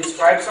manager to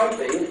describe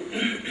something.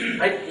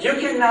 Right? You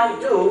can now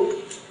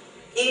do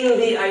in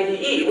the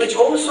IDE, which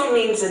also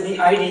means that the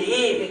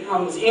IDE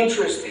becomes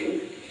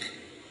interesting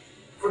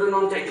for the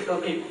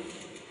non-technical people.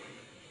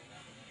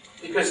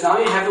 Because now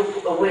you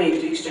have a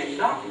way to exchange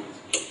documents.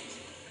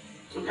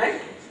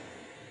 Okay?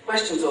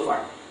 Questions so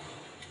far?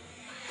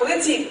 So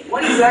let's see,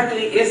 what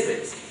exactly is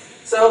this?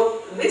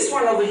 So this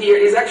one over here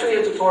is actually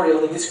a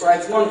tutorial that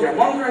describes Mondrian.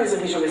 Mondrian is a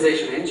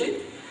visualization engine,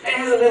 and it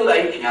has a little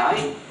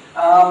API.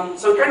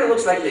 So it kind of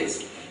looks like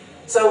this.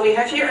 So we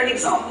have here an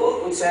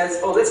example which says,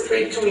 oh, let's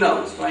create two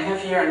nodes. So I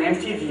have here an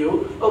empty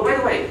view. Oh, by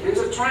the way, there's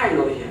a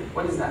triangle here.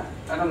 What is that?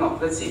 I don't know.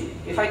 Let's see.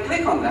 If I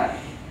click on that,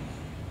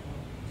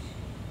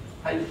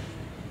 I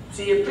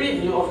see a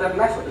preview of that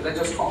method that I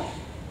just called,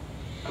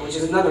 which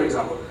is another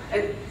example.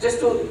 And just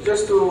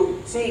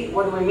to see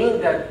what do I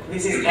mean that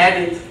this is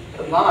added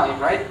live,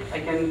 right? I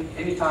can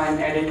anytime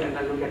add it and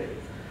then look at it.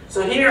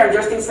 So here I'm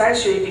just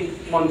instantiating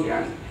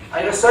Mondrian.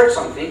 I assert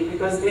something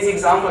because these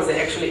examples,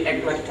 they actually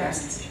act like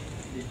tests.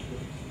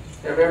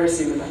 They're very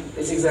similar.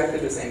 It's exactly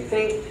the same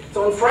thing.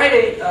 So on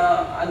Friday,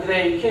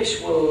 Andrei Kish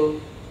will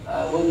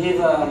give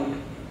a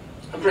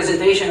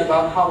presentation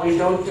about how we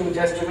don't do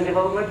test-driven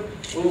development.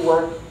 We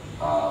work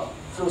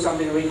through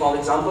something we call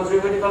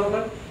example-driven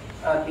development.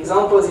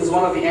 Examples is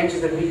one of the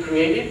engines that we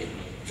created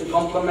to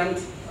complement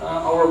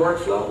our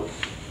workflow.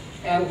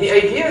 And the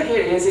idea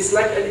here is, it's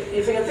like,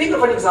 if you can think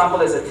of an example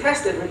as a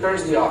test that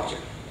returns the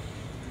object.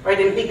 Right?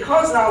 And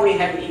because now we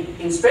have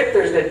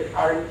inspectors that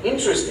are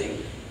interesting,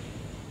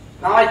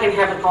 now I can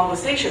have a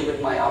conversation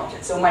with my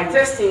object. So my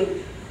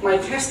testing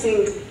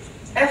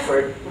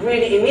effort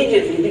really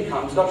immediately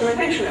becomes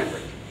documentation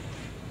effort.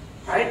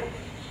 Right?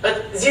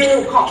 At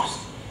zero cost.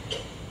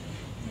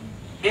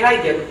 And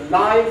I get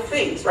live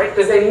things, right?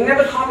 Because they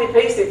never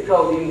copy-pasted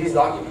code in this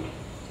document.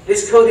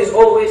 This code is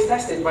always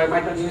tested by my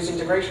continuous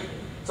integration.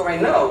 So I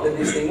know that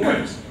this thing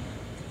works.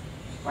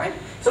 Right?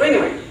 So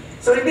anyway,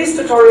 so in this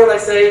tutorial I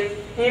say,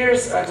 here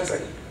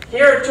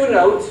are two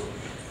nodes,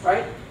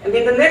 right? And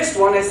in the next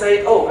one I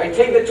say, oh, I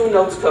take the two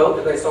nodes code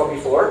that I saw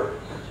before,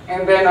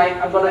 and then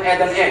I'm going to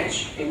add an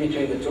edge in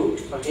between the two.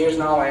 So here's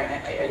now I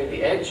added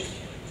the edge.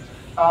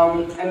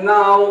 And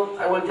now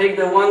I will take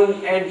the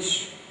one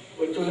edge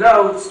with two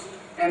nodes,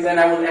 and then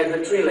I will add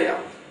the tree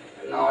layout.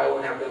 And now I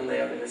will have them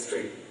lay out in this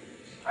tree.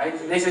 Right?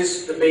 So this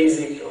is the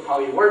basic of how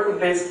you work with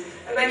this.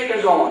 And then you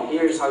can go on.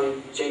 Here's how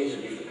you change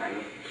the different kind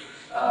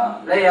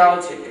of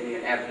layouts. You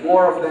can add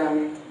more of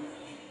them.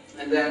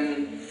 And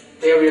then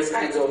various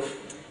kinds of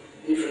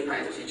different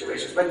kinds of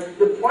situations. But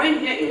the point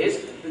here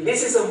is that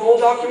this is a whole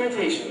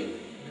documentation.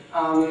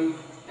 And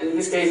in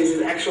this case, this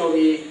is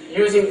actually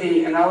using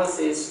the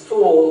analysis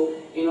tool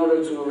in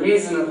order to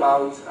reason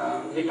about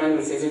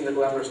dependencies in the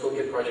Glamorous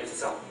Toolkit project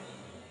itself.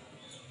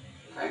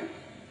 Okay?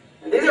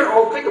 And these are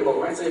all clickable,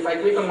 right? So if I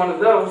click on one of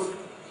those,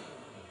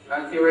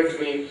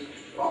 theoretically,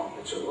 well,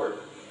 it should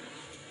work.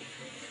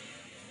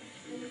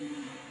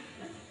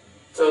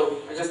 So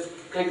I just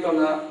clicked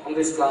on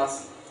this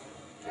class,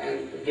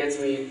 and it gets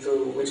me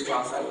to which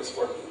class I was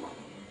working on,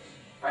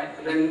 right?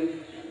 And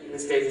then in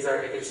this case,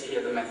 I can see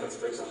here the methods,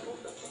 for example,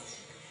 of that class.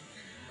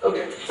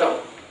 Okay,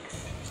 so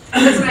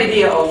that's an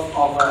idea of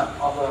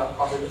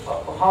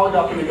how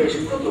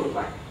documentation could look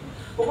like.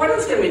 But what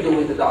else can we do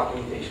with the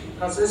documentation?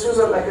 Because this was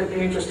like an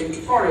interesting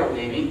tutorial,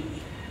 maybe.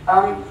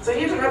 So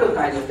here's another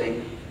kind of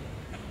thing.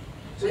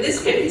 So in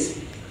this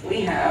case,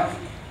 we have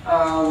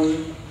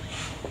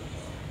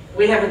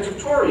a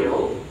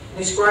tutorial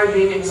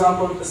describing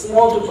example, a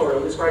small tutorial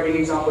describing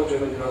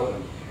example-driven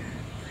development.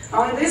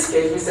 Now in this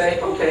case, we say,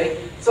 okay,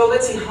 so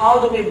let's see, how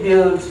do we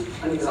build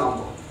an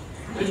example?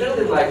 We build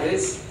it like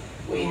this.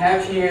 We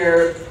have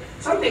here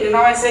something, and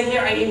now I say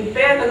here, I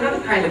embed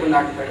another kind of an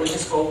artifact, which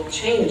is called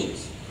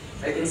changes.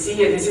 I can see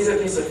here, this is a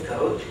piece of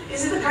code.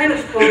 This is the kind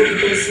of code you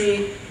can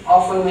see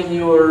often when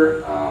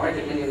you're, I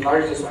can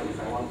enlarge this one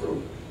if I want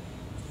to.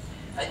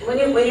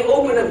 When you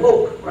open a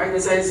book, right,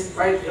 it says,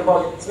 right,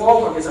 about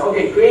Smalltalk, it says,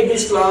 okay, create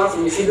this class,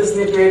 and you see the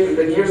snippet, and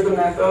then here's the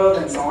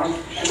method, and so on.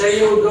 And then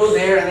you will go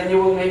there, and then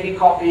you will maybe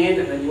copy it,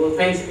 and then you will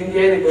paste it in the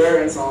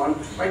editor, and so on,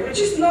 right, which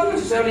is not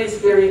necessarily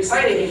very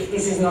exciting if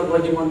this is not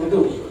what you want to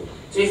do.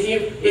 So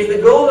if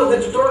the goal of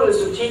the tutorial is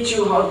to teach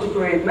you how to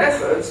create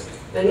methods,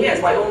 then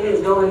yes, by all means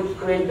go and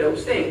create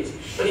those things.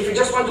 But if you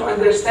just want to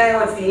understand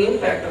what's the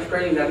impact of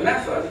creating that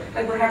method,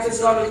 then perhaps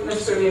it's not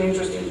necessarily an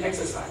interesting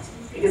exercise,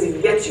 because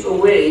it gets you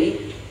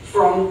away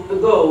from the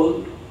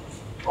goal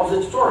of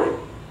the tutorial,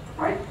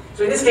 right?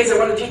 So in this case, I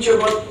want to teach you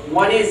about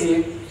what is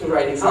it to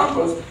write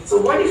examples. So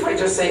what if I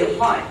just say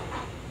apply?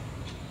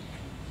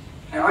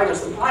 And I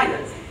just apply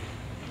that thing.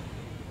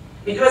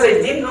 Because I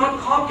did not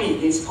copy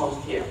this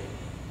post here.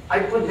 I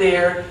put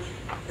there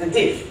the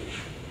diff,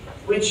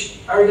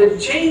 which are the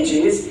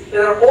changes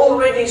that are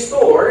already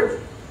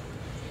stored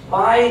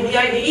by the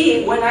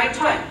IDE when I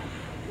type,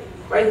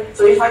 right?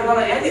 So if I'm going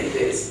to edit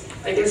this,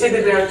 I can see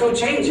that there are two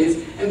changes,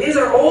 and these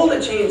are all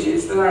the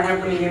changes that are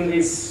happening in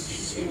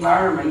this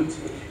environment.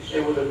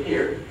 They would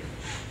appear.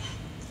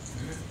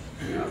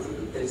 You know,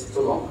 it's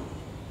too long.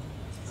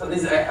 So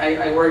this,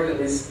 I worked on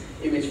this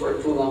image for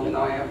too long, and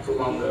now I have too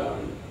long.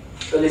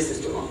 The list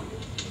is too long.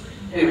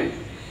 Anyway,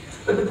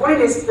 but the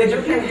point is that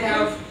you can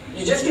have,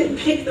 you just can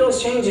pick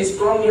those changes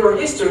from your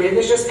history and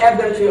just add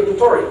them to your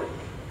tutorial.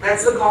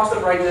 That's the cost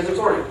of writing a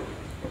tutorial.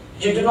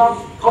 You do not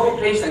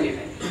copy-paste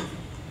anything.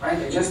 Right?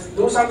 You just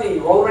do something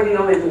you already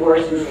know it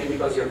works usually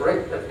because you're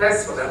great at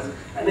tests for them,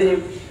 and then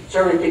you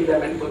cherry-pick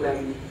them and put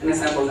them and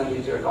assemble them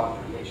into your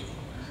documentation.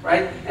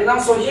 Right? And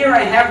also here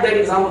I have that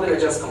example that I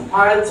just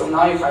compiled, so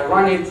now if I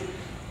run it,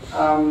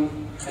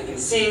 I can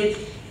see it,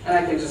 and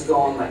I can just go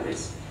on like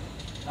this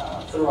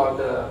throughout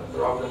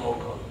the whole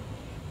code.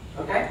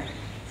 Okay?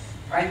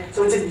 Right?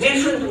 So it's a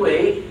different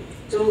way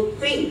to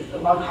think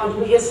about how do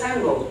we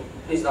assemble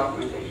this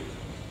documentation.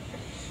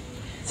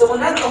 So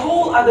that's a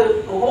whole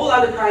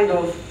other kind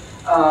of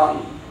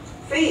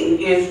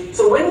thing is,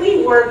 so when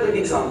we work with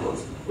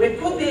examples, we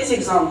put these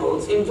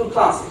examples into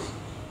classes.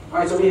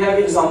 Right? So we have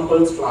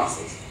examples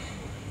classes.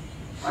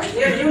 Right?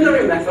 They are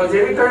unary methods,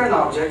 they return an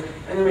object,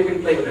 and then we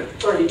can play with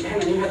it. Sorry,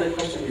 Hannah, you had a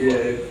question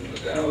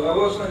before. Yeah, I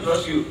was going to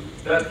ask you,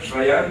 that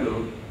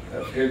triangle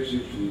that helps you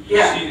to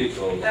see the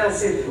code. Yeah,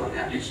 see this one,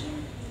 yeah.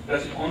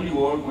 Does it only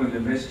work when the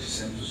message is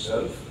sent to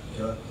self?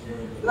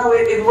 No,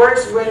 it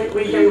works when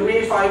we can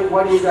verify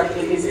what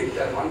exactly is it,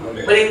 that one.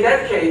 Okay. But in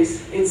that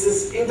case, it's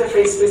this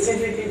interface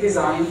specifically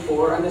designed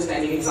for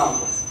understanding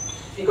examples.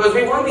 Because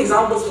we want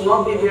examples to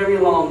not be very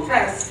long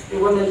tests, we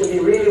want them to be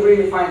really,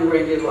 really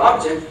fine-grained little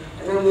objects,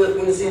 and then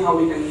we'll see how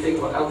we can think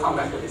about it. I'll come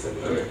back to this a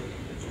bit later.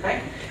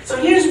 Okay? So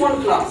here's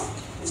one class.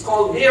 It's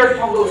called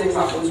VRToggles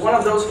example. It's one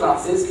of those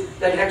classes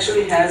that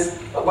actually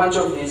has a bunch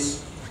of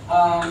these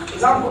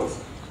examples.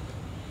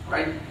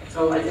 Right?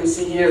 So I can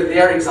see here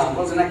their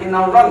examples, and I can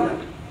now run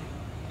them.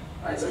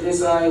 Right? So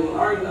this I will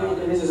argue,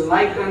 okay, this is an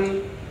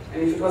icon,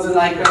 and if it was an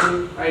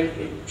icon, right,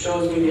 it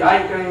shows me the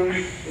icon.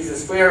 This is a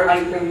square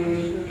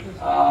icon.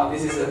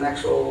 This is an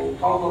actual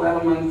toggle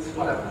element,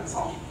 whatever, and so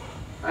on.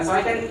 Right? So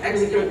I can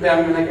execute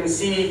them, and I can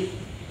see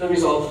the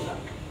result of them.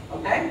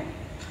 Okay?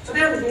 So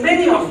there are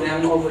many of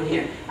them over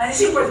here. And I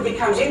see where it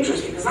becomes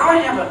interesting, because now I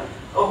have a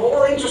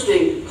whole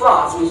interesting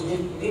class, which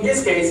in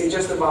this case is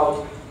just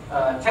about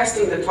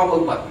testing the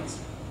toggle buttons.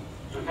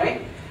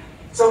 Okay?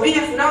 So we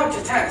have now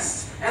to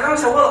test. And I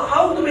say, well,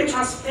 how do we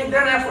take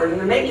that effort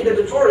and make it a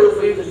tutorial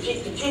for you to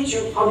teach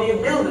you how do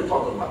you build a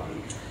toggle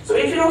button? So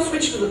if you now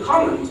switch to the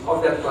comment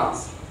of that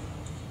class,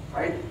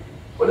 right?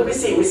 What do we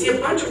see? We see a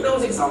bunch of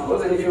those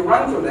examples, and if you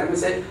run through them, we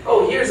say,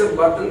 oh, here's a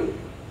button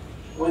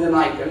with an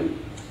icon.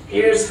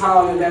 Here's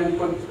how you then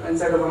put,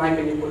 instead of an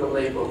icon, you put a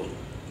label.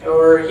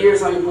 Or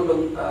here's how you put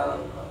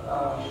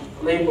a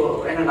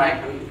label and an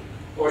icon,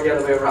 or the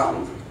other way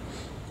around.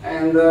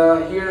 And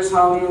here's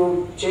how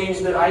you change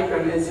the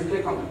icon as you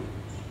click on it.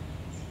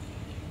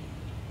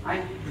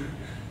 Right?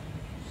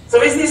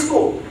 So is this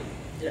cool?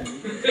 Yeah.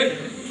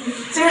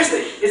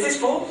 Seriously, is this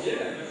cool?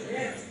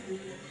 Yeah.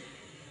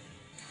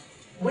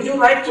 Would you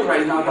like to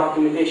write now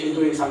documentation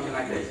doing something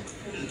like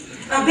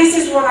this? Now this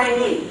is what I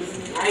mean.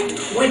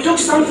 Right? We took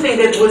something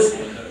that was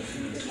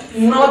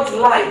not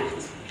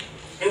liked,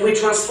 and we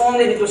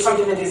transformed it into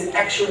something that is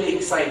actually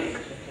exciting.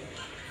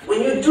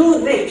 When you do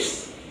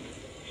this,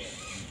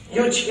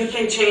 you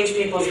can change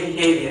people's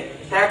behavior.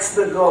 That's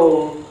the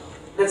goal.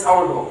 That's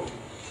our goal.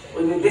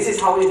 This is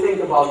how we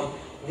think about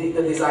the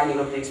designing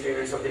of the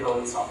experience of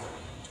developing software.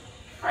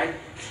 Right?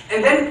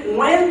 And then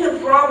when the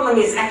problem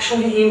is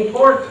actually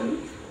important,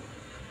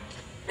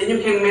 then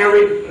you can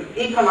marry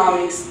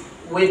economics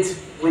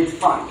with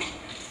fun.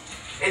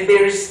 And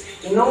there's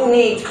no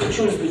need to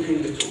choose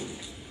between the two.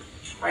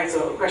 Right,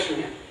 so a question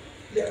here.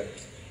 Yeah,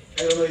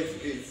 I don't know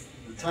if it's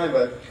the time,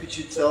 but could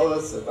you tell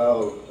us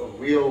about a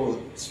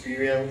real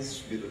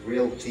experience with a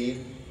real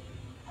team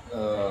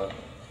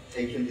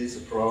taken this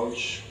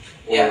approach?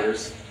 Yeah,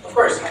 of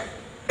course.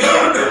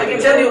 I can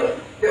tell you,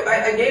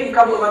 I gave a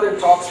couple of other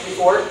talks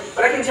before,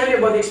 but I can tell you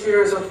about the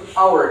experience of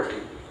our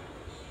team.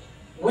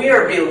 We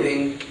are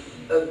building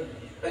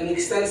an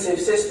extensive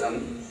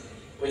system,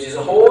 which is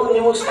a whole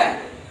new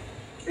stack.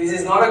 This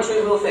is not a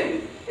trivial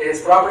thing. It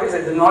has properties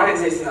that do not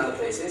exist in other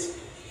places.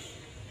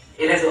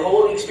 It has a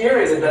whole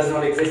experience that does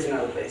not exist in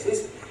other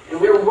places. And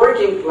we're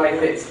working like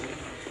this.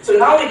 So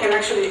now we can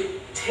actually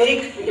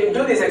we can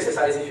do this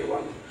exercise if you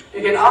want.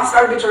 You can ask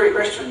arbitrary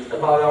questions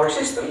about our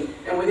system,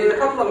 and within a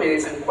couple of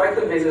minutes, I'm quite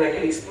convinced that I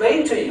can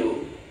explain to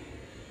you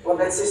what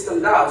that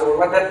system does, or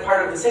what that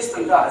part of the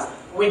system does,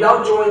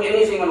 without drawing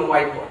anything on a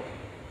whiteboard.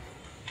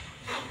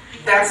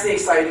 That's the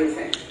exciting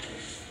thing.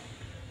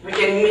 We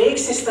can make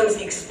systems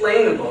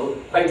explainable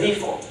by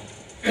default.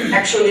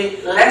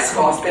 Actually, less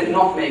cost than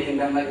not making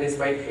them like this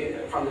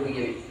from the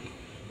beginning.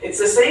 It's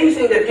the same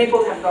thing that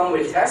people have done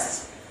with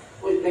tests.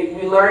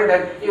 We learned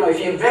that if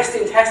you invest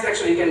in tests,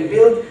 actually you can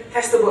build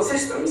testable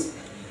systems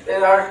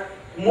that are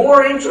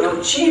more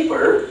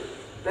cheaper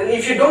than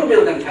if you don't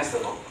build them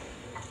testable,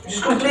 which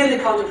is completely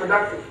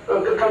counterproductive,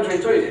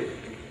 counterintuitive,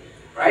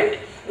 right?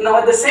 Now,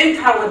 at the same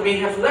time, what we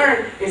have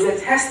learned is that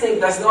testing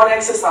does not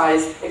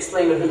exercise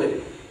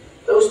explainability.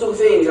 Those two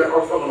things are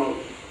orthogonal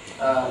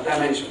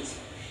dimensions.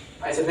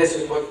 Right? So this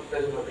is what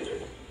we do.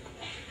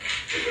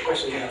 The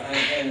question here.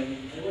 And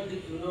I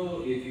wanted to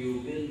know if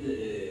you build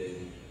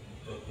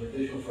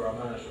documentation for a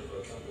manager, for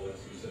example, as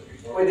you said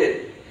before. We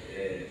did.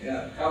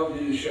 How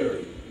do you share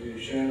it? Do you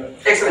share?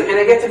 Excellent. Can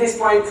I get to this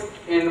point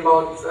in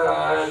about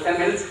 10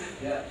 minutes?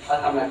 Yeah.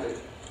 I'll come back to it.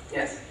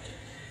 Yes.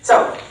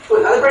 So,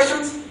 good. Other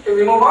questions? Can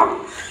we move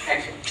on?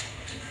 Excellent.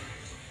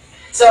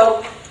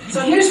 So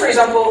here's, for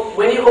example,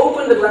 when you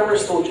open the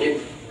Glamorous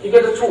Toolkit, you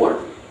get a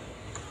tour.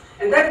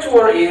 And that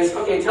tour is,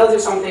 okay, it tells you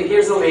something,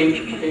 here's the link,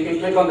 okay, you can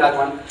click on that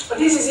one. But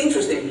this is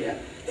interesting here.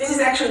 This is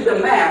actually the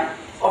map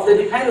of the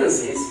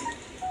dependencies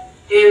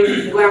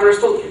in Glamorous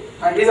Toolkit.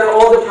 Right? These are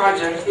all the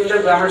projects in the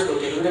Glamorous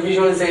Toolkit with the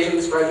visualization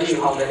describing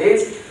how that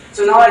is.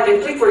 So now I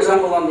can click, for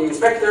example, on the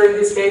inspector in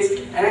this case,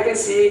 and I can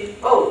see,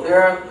 oh,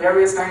 there are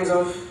various kinds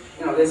of,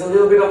 there's a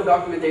little bit of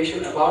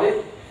documentation about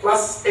it,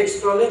 plus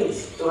extra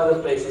links to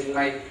other places in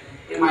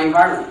my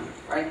environment,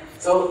 right?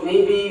 So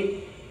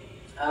maybe,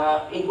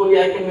 equally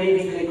I can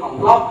maybe click on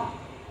block,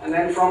 and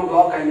then from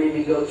block I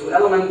maybe go to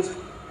element,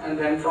 and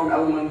then from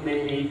element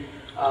maybe,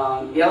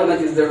 the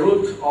element is the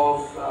root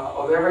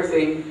of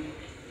everything.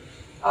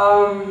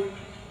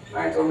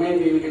 Right, or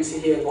maybe we can see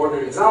here border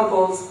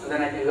examples, and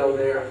then I can go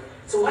there.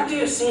 So what do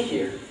you see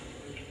here?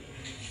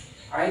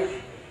 Right?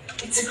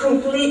 It's a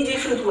complete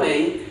different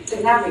way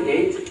to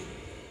navigate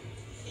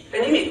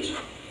an image,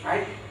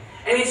 right?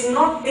 And it's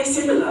not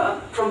dissimilar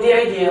from the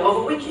idea of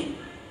a wiki.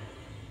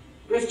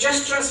 We've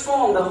just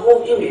transformed the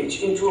whole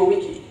image into a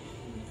wiki,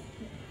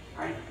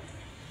 right?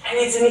 And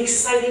it's an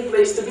exciting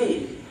place to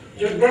be.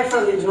 You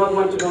definitely do not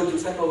want to go to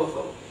Stack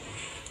Overflow.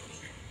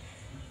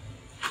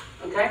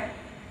 Okay?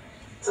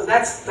 So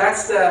that's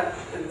the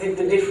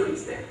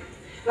difference there.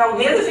 Now,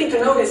 the other thing to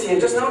notice here,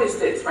 just notice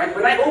this, right?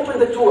 When I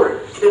opened the tour,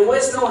 there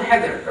was no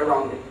header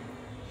around it.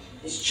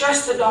 It's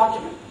just a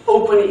document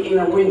opening in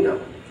a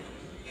window.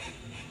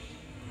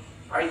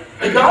 Right?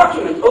 A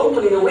document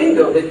opening a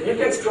window that you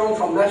can scroll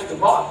from left to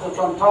bottom,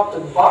 from top to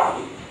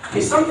bottom,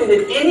 is something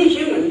that any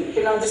human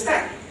can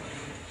understand.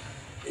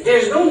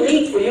 There's no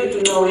need for you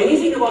to know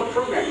anything about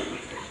programming.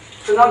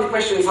 So now the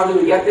question is, how do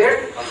we get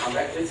there? I'll come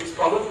back to this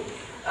problem.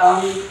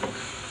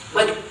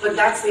 But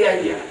that's the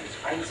idea.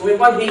 Right? So we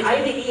want the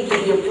IDE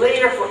to be a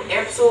player for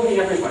absolutely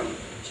everybody.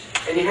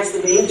 And it has to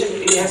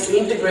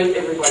integrate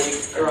everybody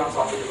around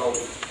software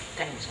development.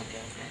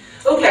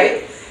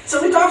 Okay,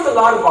 so we talked a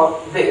lot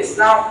about this.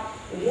 Now,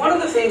 one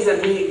of the things that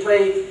we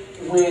play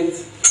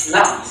with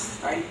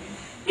last, right,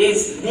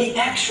 is the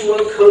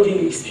actual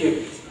coding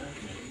experience.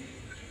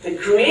 The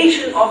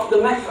creation of the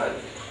method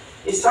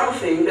is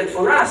something that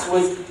for us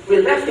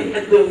we left it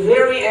at the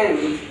very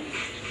end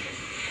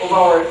of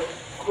our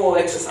whole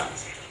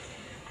exercise.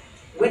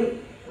 We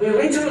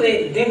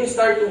literally didn't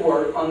start to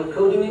work on the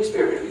coding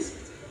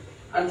experience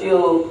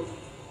until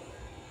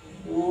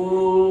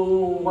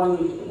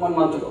one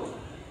month ago.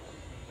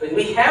 But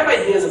we have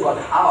ideas about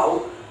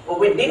how, but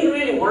we didn't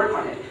really work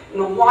on it.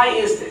 Why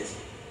is this?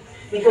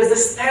 Because the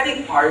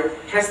static part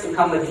has to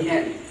come at the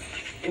end.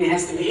 And it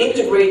has to be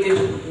integrated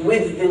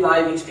with the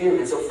live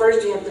experience. So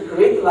first you have to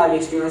create the live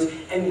experience,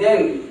 and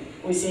then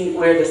we see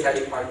where the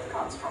static part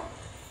comes from.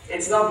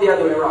 It's not the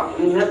other way around.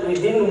 We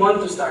didn't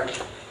want to start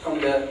from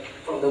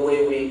the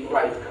way we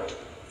write code.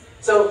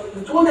 So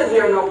the tool that we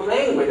are now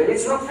playing with, and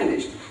it's not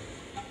finished,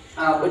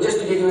 but just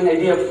to give you an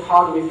idea of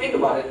how do we think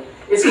about it,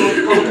 is called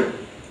Coder.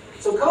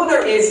 So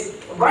Coder is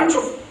a bunch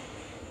of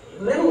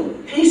little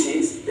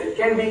pieces that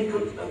can be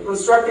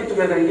constructed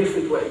together in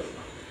different ways.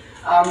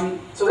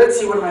 So let's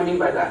see what I mean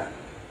by that.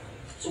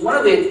 So one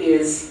of it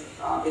is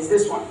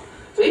this one.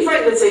 So if I,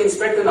 let's say,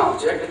 inspect an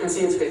object, I can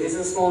see this is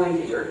a small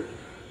integer.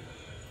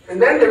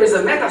 And then there is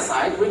a meta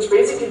site, which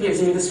basically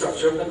gives me the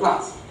structure of the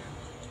class.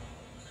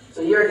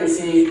 So here I can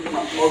see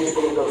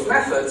multiple of those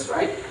methods,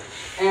 right?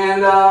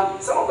 And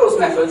some of those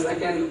methods I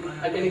can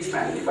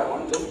expand if I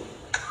want to.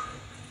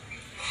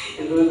 I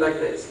can do it like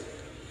this.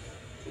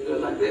 I can do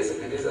it like this.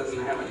 Okay, this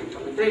doesn't have an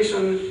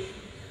implementation.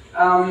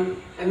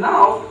 And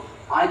now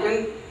I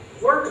can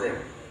work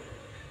there.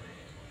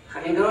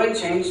 I can go and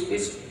change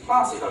this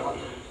class if I want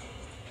to.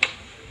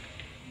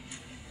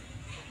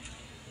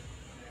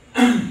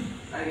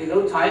 I can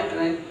go type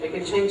and I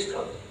can change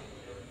code.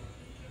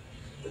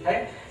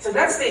 Okay, so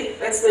that's the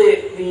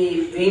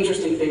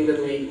interesting thing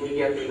that we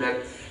get in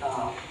that.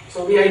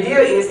 So the idea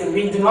is that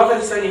we do not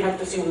necessarily have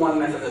to see one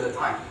method at a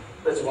time.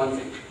 That's one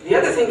thing. The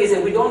other thing is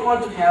that we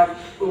want to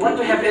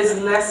have as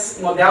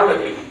less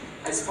modality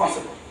as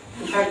possible.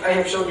 In fact, I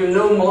have showed you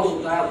no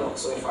modal dialog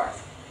so far.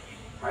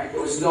 Right?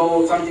 There was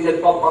no something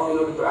that popped up in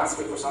order to ask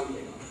me for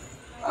something.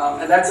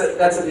 And that's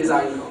a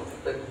design code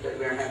that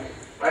we're having.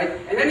 Right?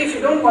 And then if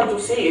you don't want to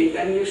see it,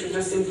 then you should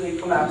just simply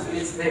collapse and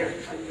it's there.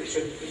 Right?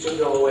 It should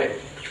go away.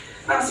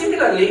 Now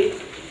similarly,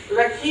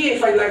 like here,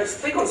 if I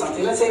click on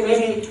something, let's say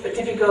maybe a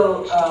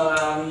typical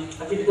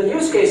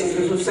use case is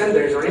to do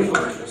senders or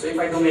implementers. So if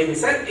I do maybe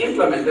send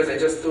implementers, I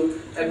just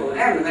do Apple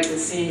M and I can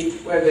see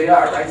where they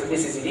are, right? So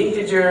this is an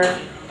integer,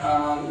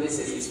 this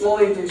is a small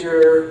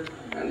integer,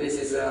 and this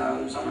is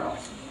somewhere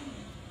else,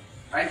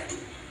 right?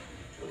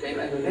 Okay,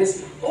 I do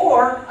this,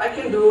 or I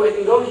can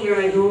go here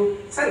and I do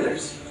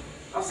senders.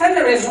 Now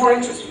sender is more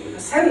interesting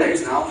because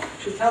senders now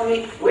should tell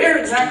me where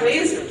exactly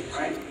is it,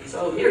 right?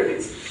 So here it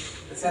is.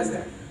 It says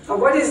there. Now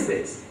what is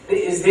this?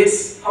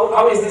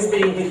 How is this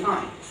being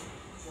defined?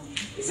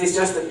 Is this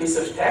just a piece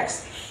of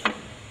text?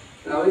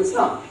 No, it's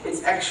not.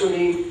 It's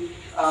actually,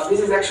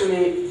 this is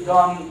actually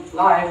done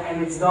live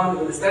and it's done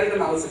with a static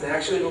analysis that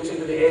actually looks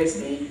into the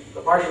AST, the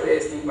partial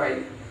AST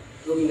by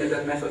looking at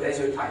that method as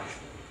you type.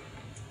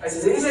 So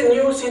this is a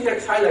new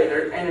syntax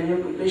highlighter and a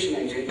new completion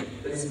engine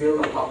that is built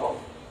on top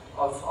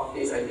of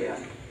this idea.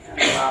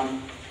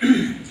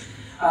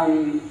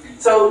 And,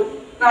 so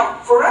now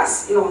for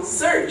us,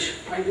 search,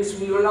 right?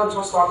 We were not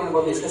just talking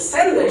about this. The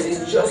senders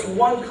is just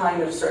one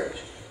kind of search,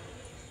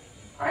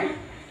 right?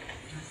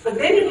 But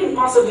then you can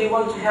possibly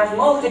want to have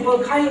multiple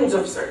kinds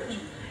of search,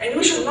 and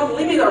we should not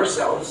limit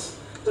ourselves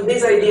to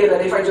this idea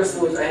that if I just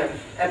do it, I have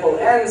Apple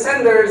N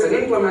senders and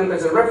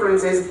implementers and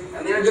references,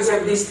 and then I just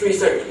have these three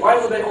searches. Why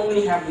would I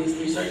only have these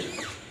three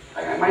searches?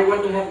 I might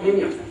want to have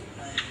many of them.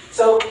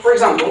 So, for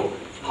example,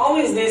 how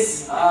is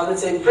this,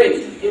 let's say,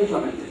 print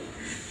implemented?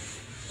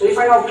 So if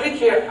I now click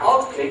here,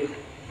 alt-click,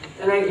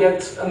 then I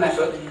get a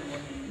method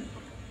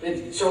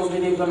that shows me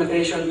the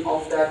implementation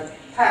of that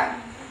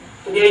tab.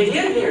 So the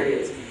idea here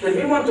is that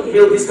we want to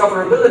build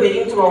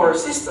discoverability into our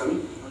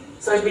system,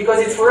 such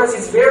because for us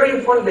it's very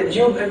important that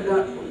you're going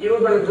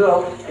to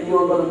go and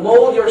you're going to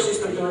mold your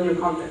system to a new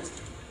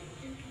context.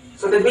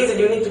 So that means that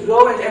you need to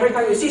go and every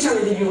time you see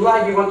something that you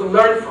like, you want to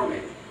learn from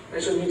it.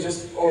 That should be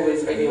just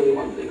always ideally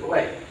one click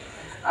away.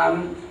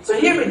 So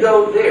here we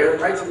go there,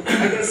 right? So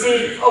I can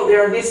see, oh,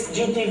 there are these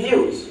GT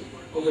views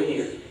over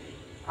here,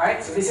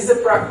 right? So this is a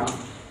pragma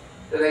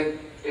that I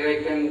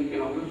can,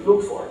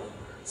 look for.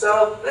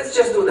 So let's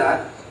just do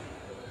that.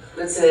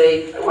 Let's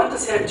say I want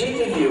to have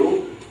GT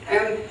view,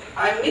 and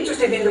I'm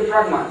interested in the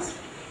pragmas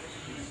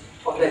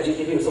of that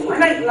GT view. So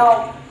when I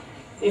now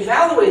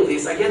evaluate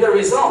this, I get a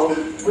result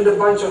with a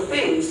bunch of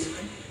things,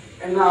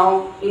 and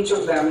now each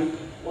of them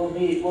will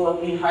be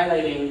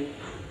highlighting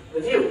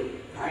the view,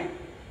 right?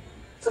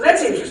 So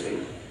that's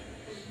interesting.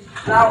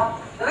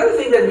 Now, another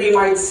thing that we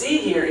might see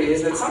here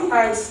is that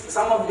sometimes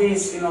some of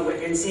these, we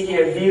can see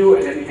here view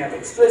and then we have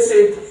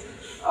explicit,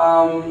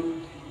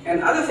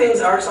 and other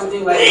things are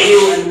something like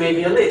view and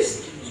maybe a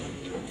list.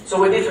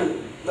 So a different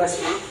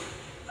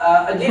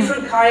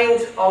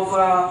kind of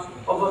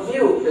a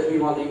view that we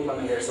want to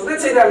implement here. So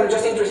let's say that I'm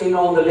just interested in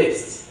all the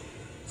lists.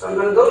 So I'm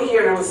going to go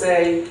here and I will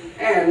say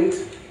and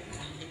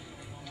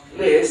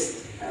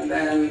list, and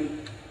then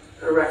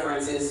the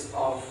references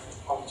of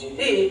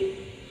GT.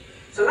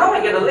 So now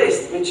I get a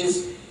list which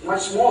is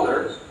much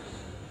smaller,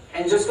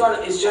 and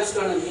it's just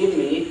going to give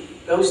me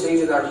those things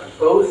that are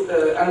both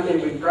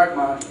annotated with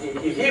pragma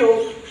GT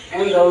view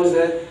and those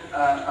that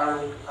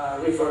are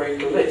referring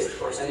to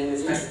list or sending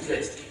this message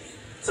list.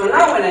 So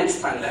now when I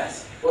expand that,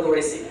 what do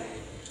I see?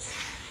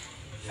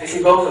 I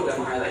see both of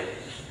them highlighted.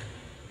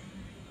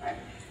 Right?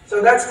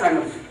 So that's kind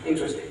of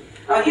interesting.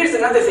 Now here's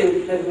another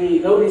thing that we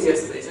noticed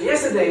yesterday. So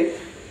yesterday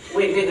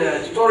we did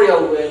a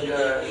tutorial with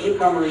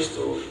newcomers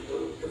to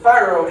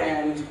Faro,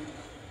 and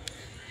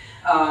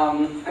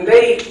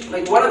they,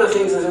 one of the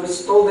things is I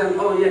was told them,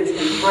 oh yeah, you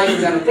can write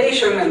this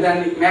annotation, and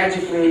then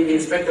magically the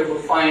inspector will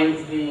find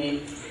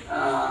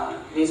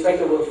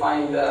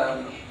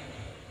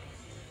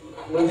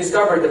will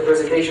discover the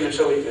presentation and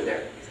show it to you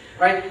there,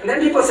 right? And then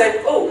people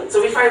said, oh,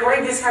 so if I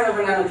write this kind of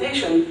an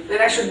annotation,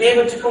 then I should be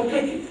able to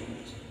complete it.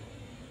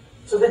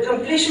 So the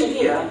completion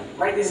here,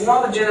 right, is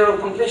not a general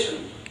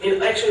completion.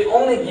 It actually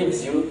only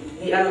gives you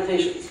the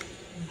annotations,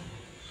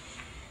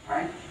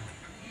 right?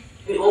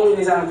 Only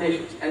these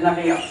annotations and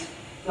nothing else,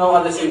 no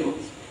other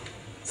symbols.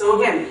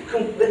 So again,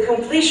 the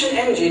completion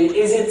engine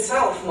is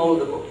itself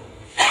moldable.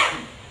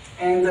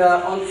 And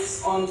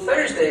on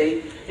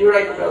Thursday,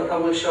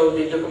 Yurika will show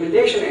the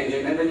documentation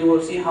engine, and then you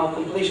will see how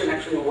completion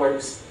actually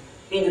works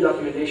in the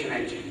documentation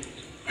engine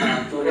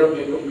to help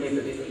you complete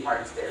the different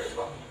parts there as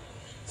well.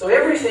 So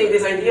everything,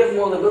 this idea of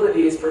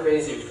moldability is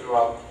pervasive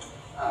throughout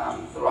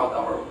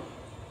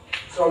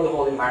the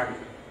whole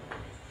environment.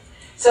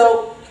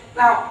 So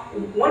now,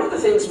 one of the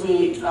things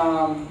we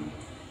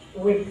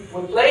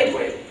played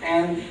with,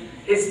 and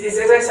it's,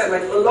 as I said,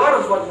 like a lot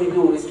of what we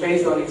do is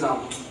based on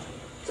examples.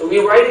 So we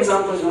write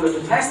examples in order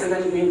to test, and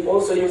then we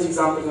also use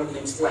examples in order to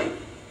explain.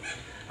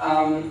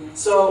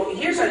 So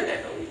here's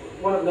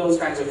one of those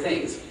kinds of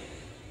things.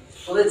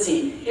 So let's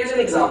see. Here's an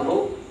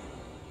example.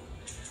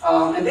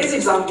 And this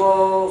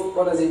example,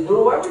 what does it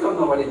do? Well, we don't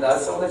know what it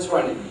does, so let's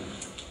run it.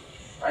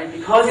 Right?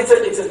 Because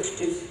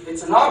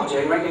it's an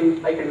object,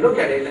 I can look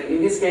at it, and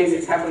in this case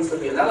it happens to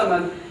be an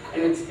element,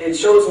 and it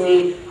shows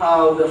me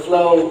how the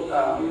flow,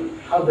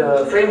 how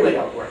the frame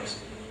layout works.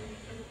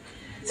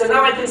 So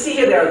now I can see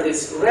here there are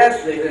this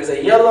red, there's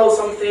a yellow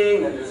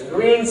something, and there's a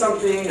green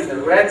something, and a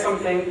red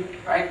something,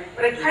 right?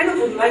 But I kind of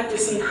would like to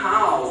see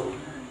how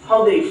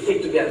they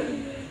fit together.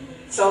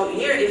 So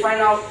here, if I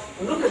now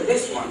look at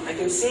this one, I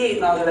can see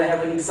now that I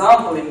have an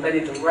example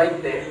embedded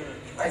right there.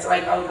 Right? So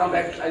I'm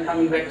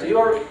coming back to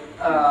your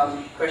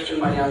question,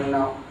 Mariano,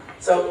 now.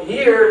 So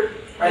here,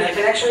 right, I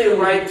can actually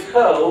write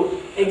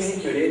code,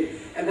 execute it,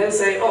 and then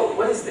say, oh,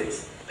 what is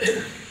this?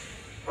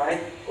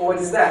 Right? Or what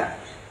is that?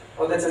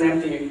 Oh, that's an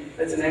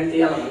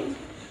empty element,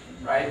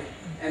 right?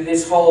 And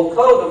this whole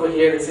code over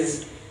here, this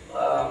is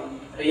a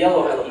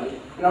yellow element.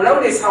 Now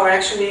notice how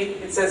actually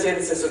it says here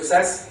it's a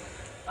success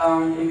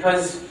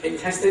because it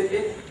tested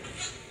it.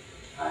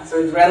 So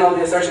it ran all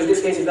the assertions. In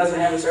this case, it doesn't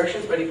have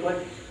assertions, but it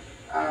could.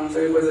 So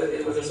it was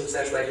a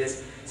success like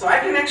this. So I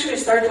can actually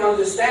start to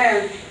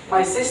understand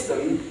my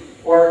system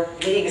or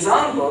the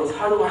examples,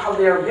 how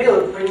they are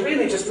built, by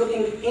really just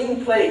looking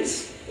in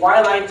place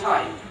while I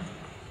type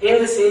in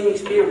the same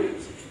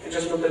experience. And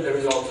just look at the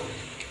results.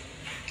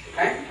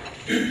 Okay?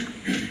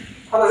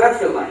 How does that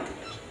feel like?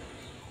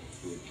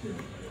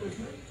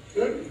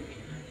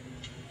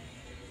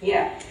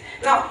 Yeah.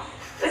 Now,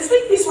 let's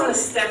take this one a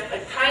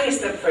tiny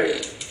step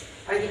further.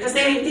 Right? Because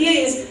the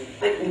idea is,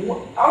 like,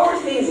 our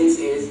thesis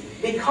is,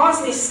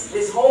 because the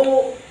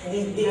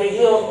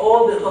idea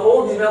of the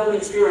whole development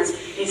experience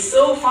is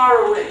so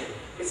far away,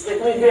 it's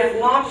like we have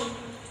not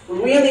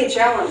really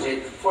challenged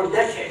it for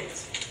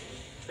decades.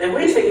 And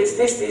we think this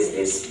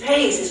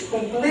space is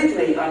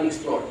completely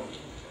unexplored.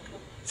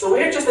 So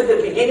we're just at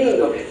the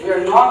beginning of it. We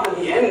are not at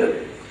the end of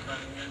it.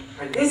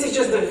 Right? This is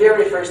just the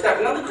very first step.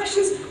 Now the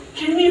question is,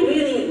 can we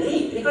really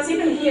lead? Because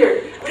even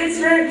here, it's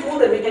very cool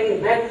that we can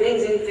embed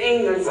things in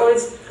things, and so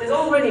it's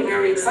already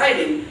very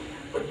exciting.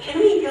 But can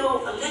we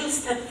go a little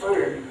step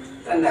further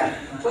than that?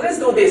 So let's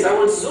do this. I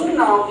will zoom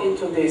now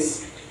into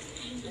this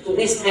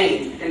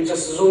pane, and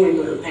just zoom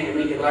into the pane and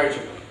make it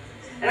larger.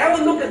 And I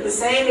will look at the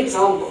same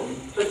example,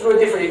 but through a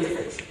different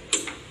interface.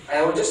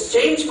 I will just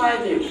change my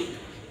view.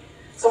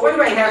 So what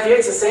do I have here?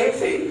 It's the same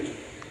thing,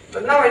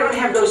 but now I don't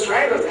have those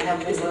triangles, I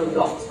have these little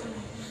dots.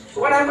 So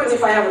what happens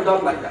if I have a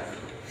dot like that?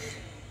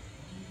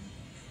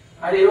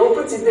 And it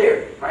opens it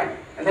there, right?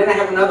 And then I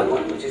have another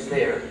one, which is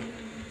there.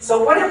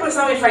 So what happens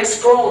now if I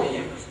scroll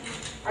here?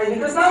 Right?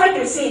 Because now I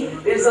can see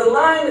there's a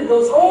line that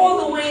goes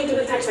all the way into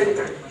the text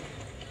editor.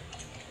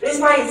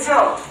 This by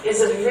itself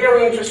is a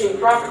very interesting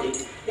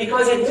property,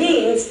 because it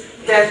means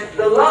that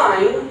the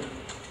line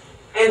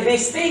and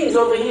these things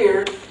over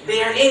here,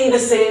 they are in the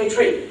same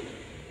tree.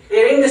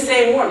 They're in the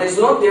same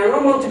world. There are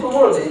no multiple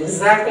worlds. There's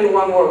exactly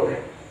one world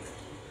there.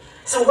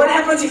 So what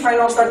happens if I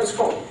now start to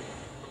scroll?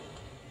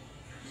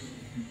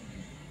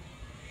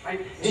 Right?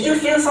 Did you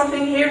feel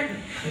something here?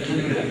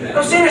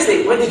 No,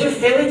 seriously, did you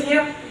feel it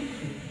here?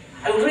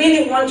 I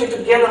really want you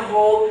to get a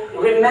hold,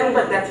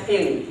 remember that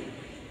feeling.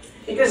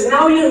 Because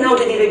now you know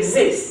that it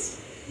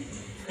exists.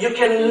 You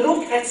can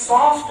look at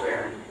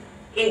software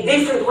in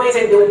different ways,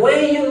 and the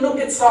way you look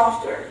at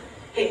software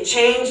can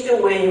change the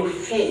way you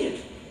feel.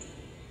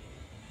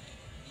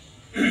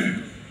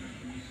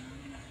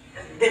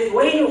 The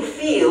way you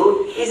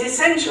feel is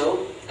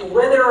essential to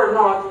whether or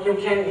not you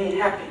can be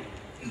happy.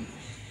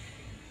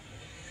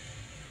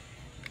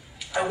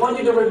 I want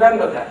you to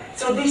remember that.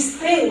 So this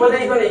thing, whether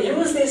you're going to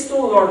use this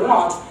tool or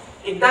not,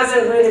 it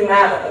doesn't really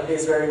matter at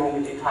this very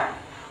moment in time.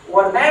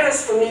 What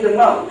matters for me the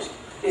most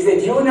is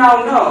that you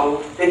now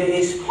know that it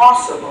is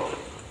possible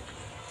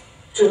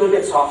to look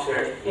at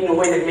software in a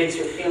way that makes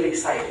you feel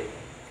excited.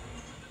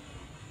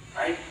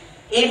 Right?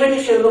 Even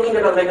if you're looking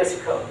at a legacy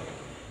code.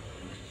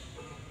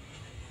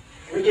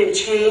 We can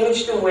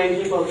change the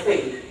way people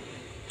think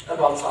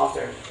about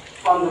software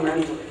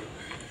fundamentally.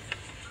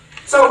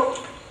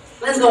 So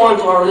let's go on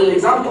to our little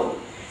example.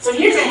 So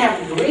here I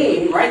have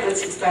green, right?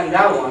 Let's expand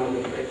that one a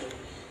little bit.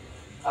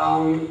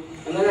 And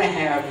then I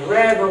have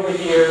red over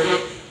here.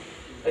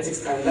 Let's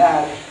expand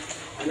that.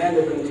 And then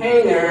the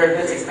container,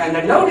 let's expand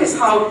that. Notice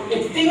how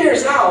it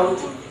figures out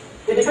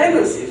the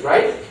dependencies,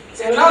 right?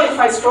 So now if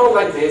I scroll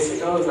like this, it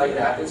goes like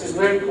that, which is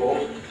very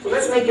cool. So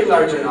let's make it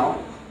larger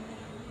now.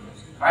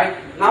 right?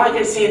 Now I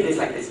can see this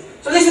like this.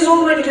 So this is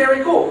already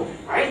very cool,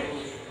 right?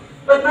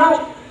 But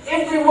now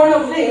every one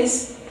of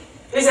these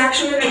is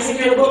actually an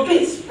executable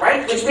piece,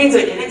 right? Which means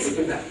I can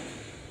execute them.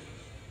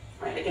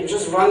 Right? I can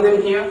just run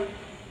them here,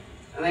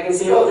 and I can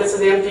see, oh, this is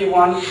the empty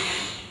one,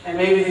 and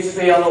maybe this is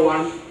the yellow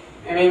one,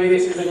 and maybe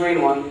this is the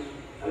green one,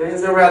 and this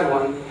is the red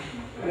one,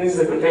 and this is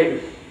the container,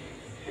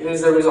 and this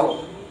is the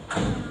result.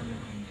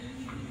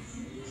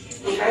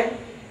 Okay?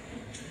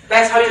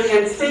 That's how you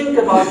can think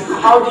about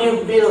how do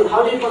you build,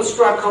 how do you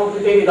construct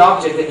complicated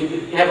objects that you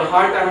have a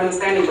hard time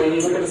understanding when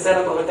you look at the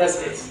setup of a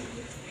test case.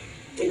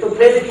 It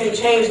completely can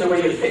change the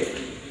way you think.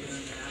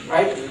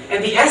 Right?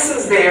 And the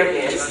essence there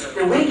is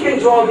that we can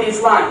draw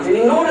these lines. And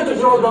in order to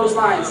draw those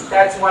lines,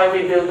 that's why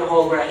we built the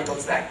whole graphical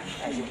stack.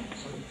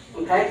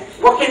 Okay?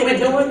 What can we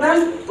do with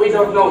them? We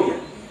don't know yet.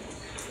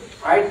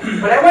 Right?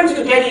 But I want you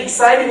to get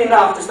excited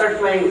enough to start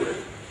playing with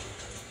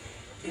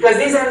it. Because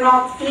these are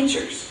not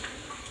features.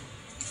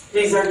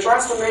 These are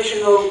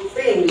transformational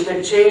things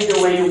that change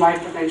the way you might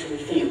potentially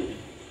feel.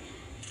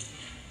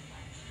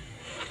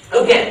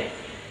 Okay.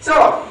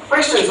 So,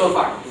 questions so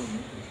far?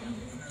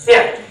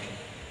 Yeah.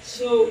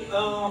 So,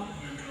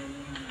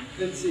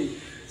 let's see.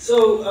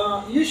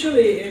 So,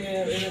 usually in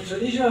a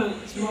traditional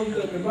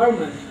Smalltalk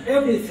environment,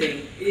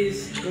 everything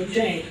is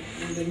contained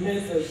in the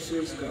method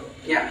source code.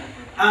 Yeah.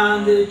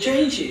 And the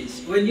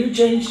changes, when you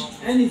change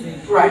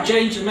anything, right, you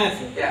change the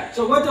method. Yeah.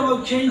 So what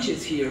about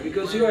changes here?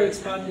 Because you are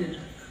expanding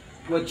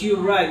what you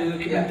write, the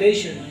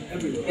documentation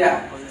everywhere.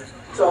 Yeah.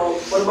 So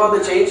what about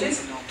the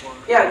changes?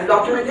 Yeah, the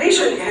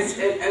documentation has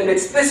an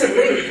explicit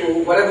link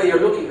to whatever you're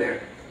looking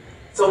there.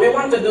 So we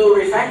want to do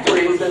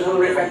refactoring, then we'll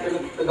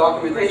refactor the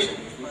documentation.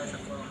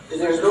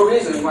 There's no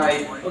reason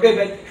why. Okay,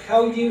 but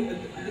how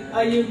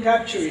are you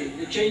capturing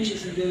the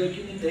changes in the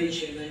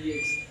documentation and the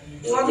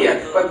Not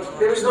yet, but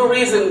there's no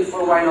reason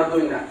for why not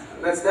doing that.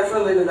 That's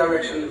definitely the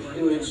direction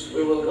in which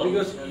we will go.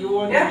 Because you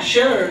want to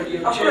share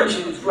your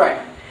changes.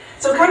 Right.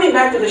 So coming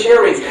back to the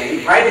sharing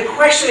thing, right? The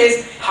question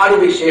is, how do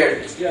we share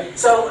this? Yeah.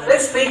 So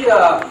let's speak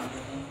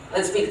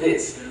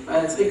this.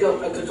 Let's speak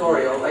a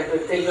tutorial, like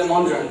take the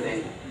Mondrian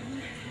thing.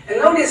 And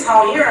notice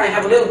how here I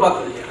have a little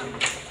button here.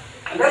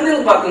 And that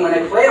little button, when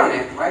I play on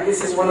it, right?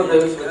 This is one of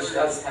those which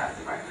does that,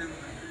 right?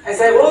 I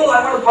say, well,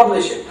 I want to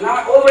publish it. Now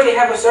I already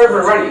have a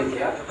server running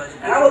here,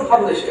 and I will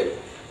publish it.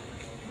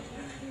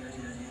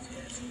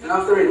 And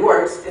after it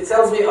works, it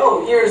tells me,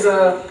 oh, here's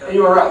a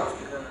URL.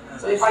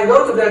 So if I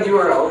go to that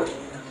URL,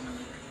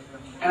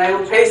 and I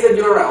will paste that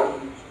URL,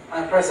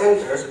 and I press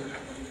enter,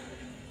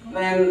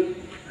 then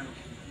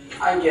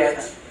I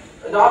get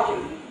a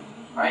document,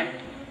 right?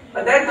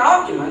 But that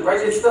document, right,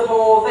 it's the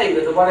whole thing,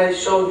 that's what I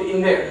showed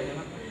in there.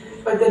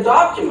 But the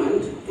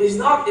document is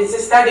not, it's a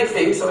static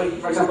thing, so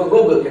for example,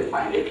 Google can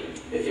find it,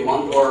 if you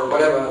want, or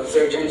whatever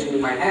search engine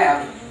you might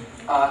have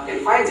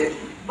can find it.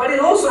 But it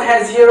also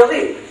has here a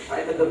link,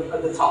 right, at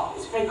the top.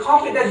 So if I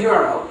copy that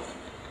URL,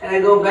 and I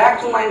go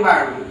back to my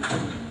environment,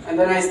 and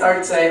then I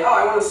start saying, oh,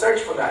 I want to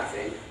search for that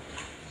thing,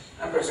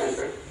 I press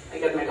enter, I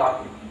get my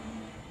document.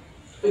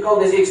 We call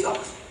this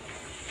xdocs.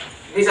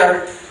 These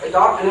are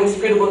an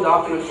executable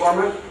document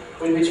format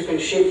in which you can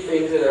ship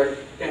things that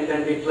can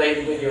then be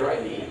played with your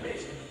IDE,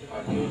 basically.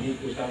 Do you need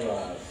to have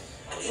a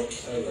web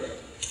server?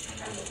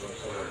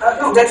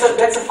 No, that's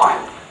a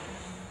file.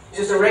 It's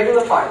just a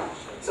regular file.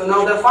 So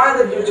now the file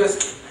that you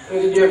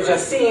have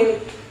just seen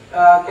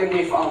can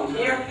be found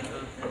here,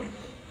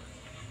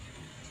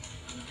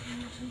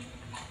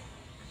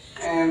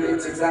 and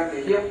it's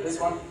exactly here, this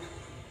one,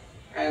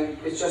 and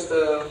it's just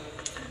a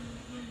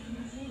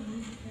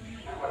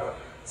whatever.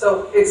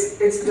 So it's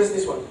just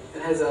this one.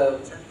 It has the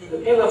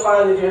pillar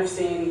file that you have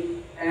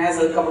seen, and it has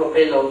a couple of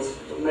payloads,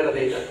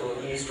 metadata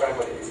to describe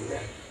what it is in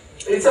there.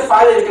 It's a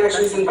file that you can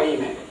actually send by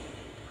email.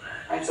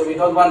 Right? So we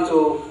don't want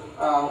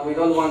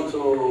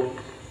to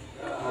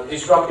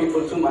disrupt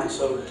people too much.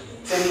 So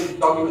sending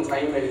documents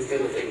by email is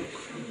still a thing.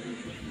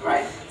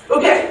 Right?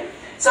 Okay.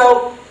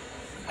 So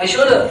I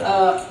showed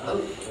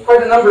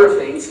quite a number of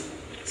things.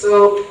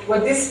 So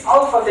what this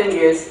alpha thing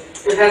is,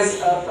 it has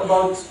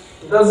about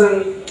a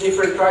dozen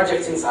different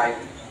projects inside.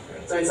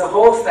 So it's a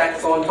whole stack.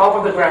 So on top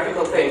of the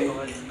graphical thing,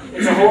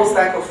 it's a whole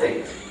stack of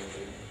things.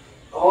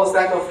 A whole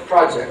stack of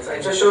projects. I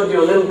just showed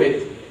you a little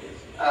bit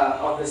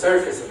of the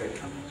surface of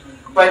it.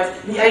 But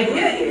the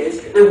idea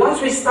is that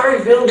once we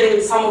start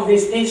building some of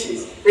these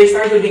pieces, they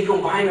start to be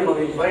combinable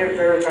in very,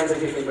 very kinds of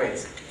different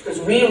ways. Because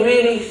we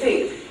really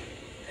think,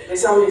 this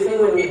is how we think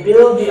when we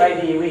build the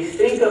IDE, we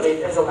think of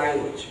it as a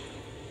language.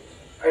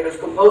 Right, of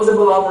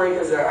composable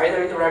operators that are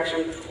either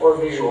interaction or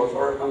visuals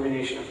or a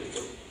combination of the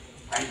two.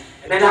 Right?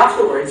 And then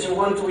afterwards, we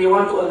want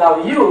to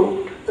allow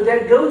you to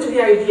then go to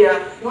the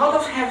idea not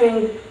of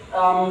having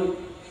a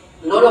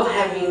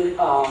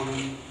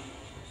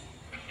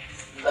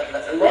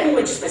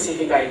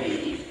language-specific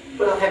IDE,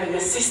 but of having a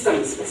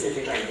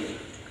system-specific IDE.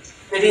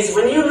 That is,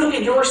 when you look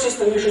at your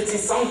system, you should see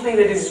something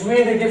that is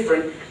really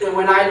different than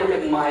when I look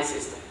at my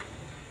system.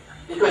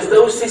 Because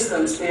those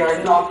systems, they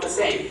are not the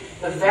same.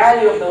 The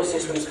value of those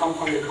systems come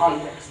from the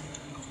context,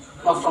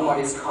 not from what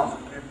is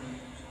common.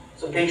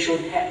 So they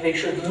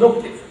should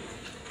look different.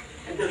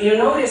 And you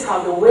notice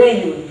how the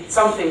way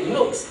something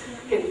looks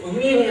can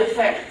really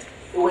affect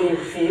the way you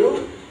feel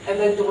and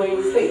then the way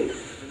you think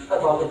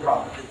about the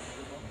problem.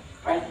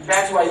 Right?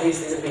 That's why this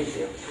is a big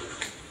deal.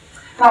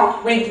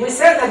 Now, we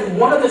said that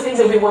one of the things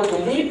that we want to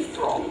leap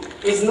from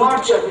is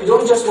not just, we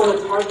don't just want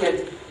to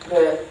target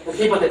the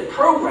people that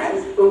program,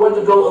 we want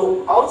to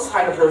go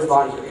outside of those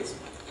boundaries.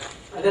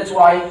 And that's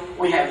why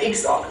we have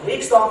eXtalk. The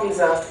eXtalk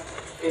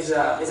is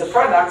a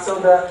product, so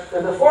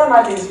the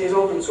format is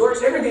open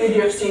source. Everything that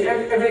you have seen,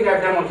 everything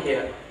I've demoed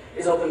here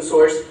is open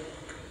source.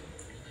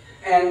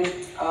 And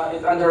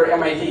it's under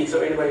MIT, so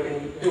anybody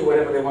can do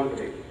whatever they want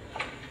to do.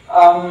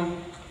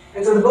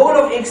 And so the goal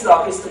of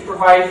eXtalk is to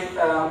provide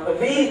a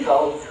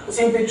vehicle to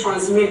simply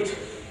transmit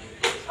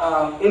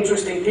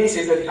interesting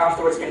pieces that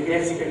afterwards can be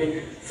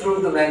executed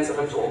through the lens of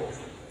a tool.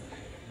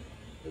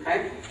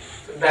 Okay?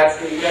 So that's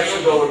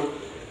the goal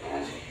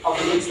of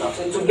the eXtalk.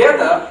 And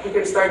together, we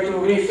can start to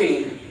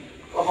rethink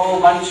a whole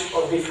bunch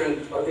of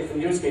different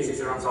use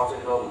cases around software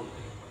development.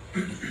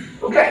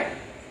 Okay.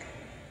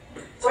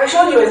 So I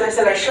showed you, as I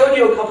said, I showed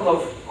you a couple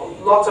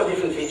of lots of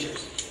different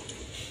features.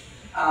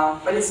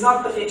 But it's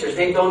not the features,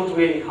 they don't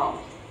really count.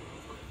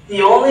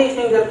 The only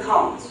thing that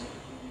counts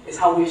is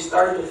how we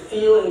start to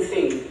feel and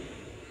think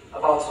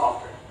about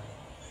software.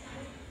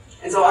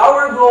 And so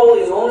our goal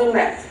is only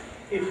met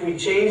if we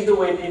change the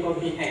way people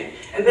behave.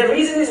 And the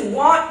reason is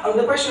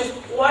the question is,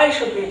 why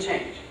should we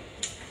change?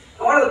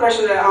 And one of the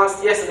questions that I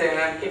asked yesterday, and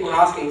I keep on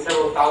asking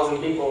several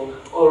thousand people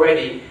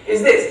already,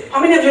 is this: how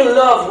many of you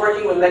love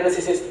working with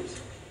legacy systems?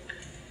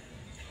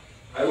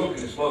 I work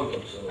in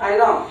Smalltalk, so... I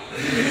know.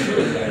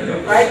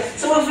 Right?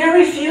 So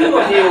very few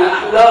of you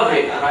love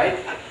it, right?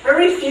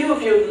 Very few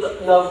of you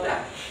love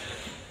that.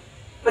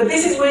 But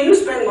this is where you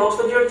spend most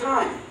of your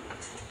time.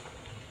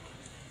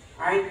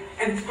 Right?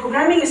 And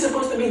programming is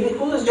supposed to be the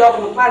coolest job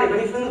on the planet, but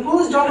if in the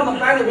coolest job on the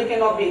planet we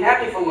cannot be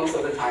happy for most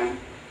of the time,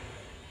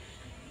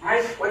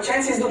 right? What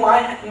chances do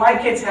my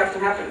kids have to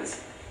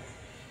happiness?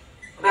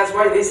 That's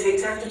why these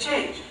things have to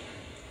change.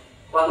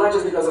 Well, not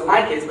just because of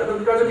my kids, but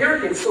because of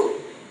your kids too.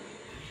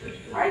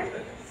 Right?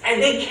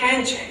 And they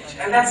can change,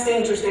 and that's the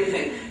interesting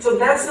thing. So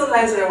that's the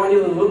lens that I want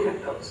you to look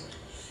at those.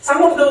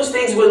 Some of those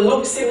things will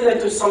look similar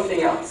to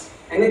something else,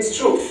 and it's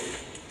true.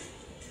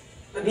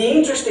 But the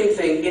interesting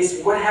thing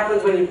is what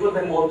happens when you put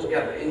them all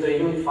together into a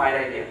unified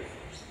idea.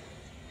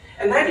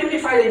 And that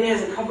unified idea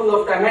has a couple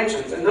of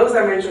dimensions, and those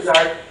dimensions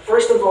are,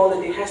 first of all,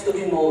 that it has to be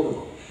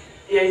moldable.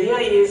 The idea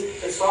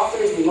is that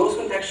software is the most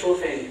contextual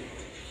thing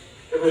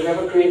that we've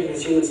ever created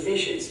as human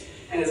species,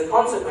 and as a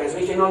consequence,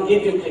 we cannot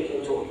give you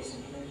clicking tools.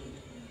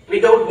 We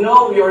don't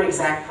know your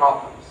exact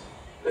problems,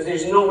 because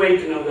there's no way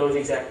to know those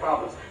exact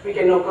problems. We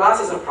can know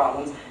classes of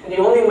problems, and the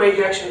only way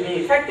to actually be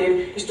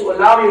effective is to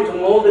allow you to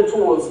mold the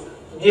tools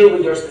to deal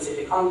with your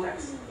specific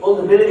context.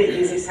 Moldability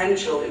is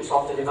essential in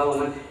software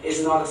development,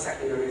 it's not a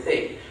secondary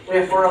thing. We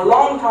have for a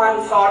long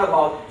time thought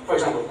about, for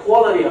example,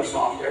 quality of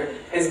software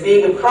as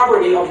being a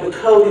property of the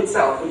code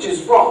itself, which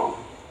is wrong.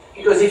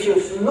 Because if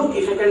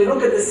I can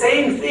look at the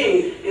same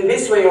thing in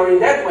this way or in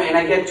that way, and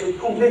I get to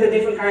completely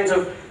different kinds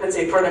of, let's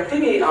say,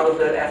 productivity out of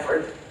that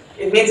effort,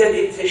 it means that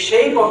the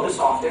shape of the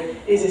software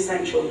is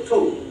essential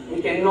too.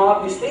 We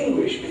cannot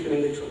distinguish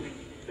between the two.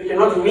 We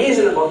cannot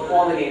reason about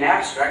quality in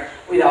abstract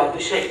without the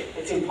shape.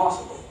 It's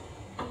impossible.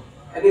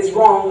 And it's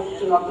wrong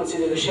to not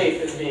consider the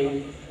shape as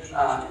being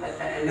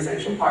an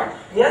essential part.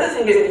 The other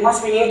thing is that it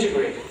must be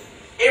integrated.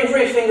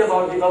 Everything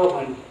about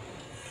development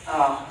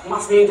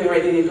must be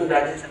integrated into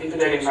that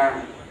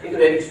environment, into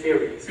that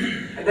experience.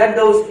 And that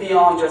goes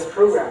beyond just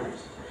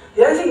programmers.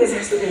 The other thing is it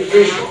has to be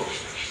visual.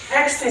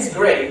 Text is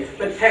great,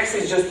 but text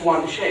is just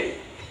one shape.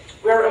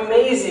 We're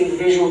amazing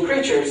visual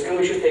creatures, and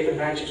we should take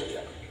advantage of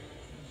that.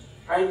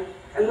 Right?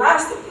 And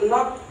last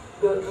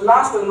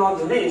but not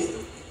the least,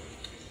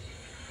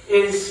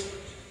 is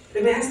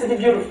that it has to be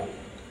beautiful.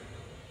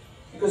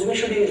 Because we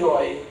should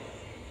enjoy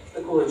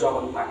the coolest job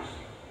on the planet.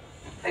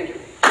 Thank you.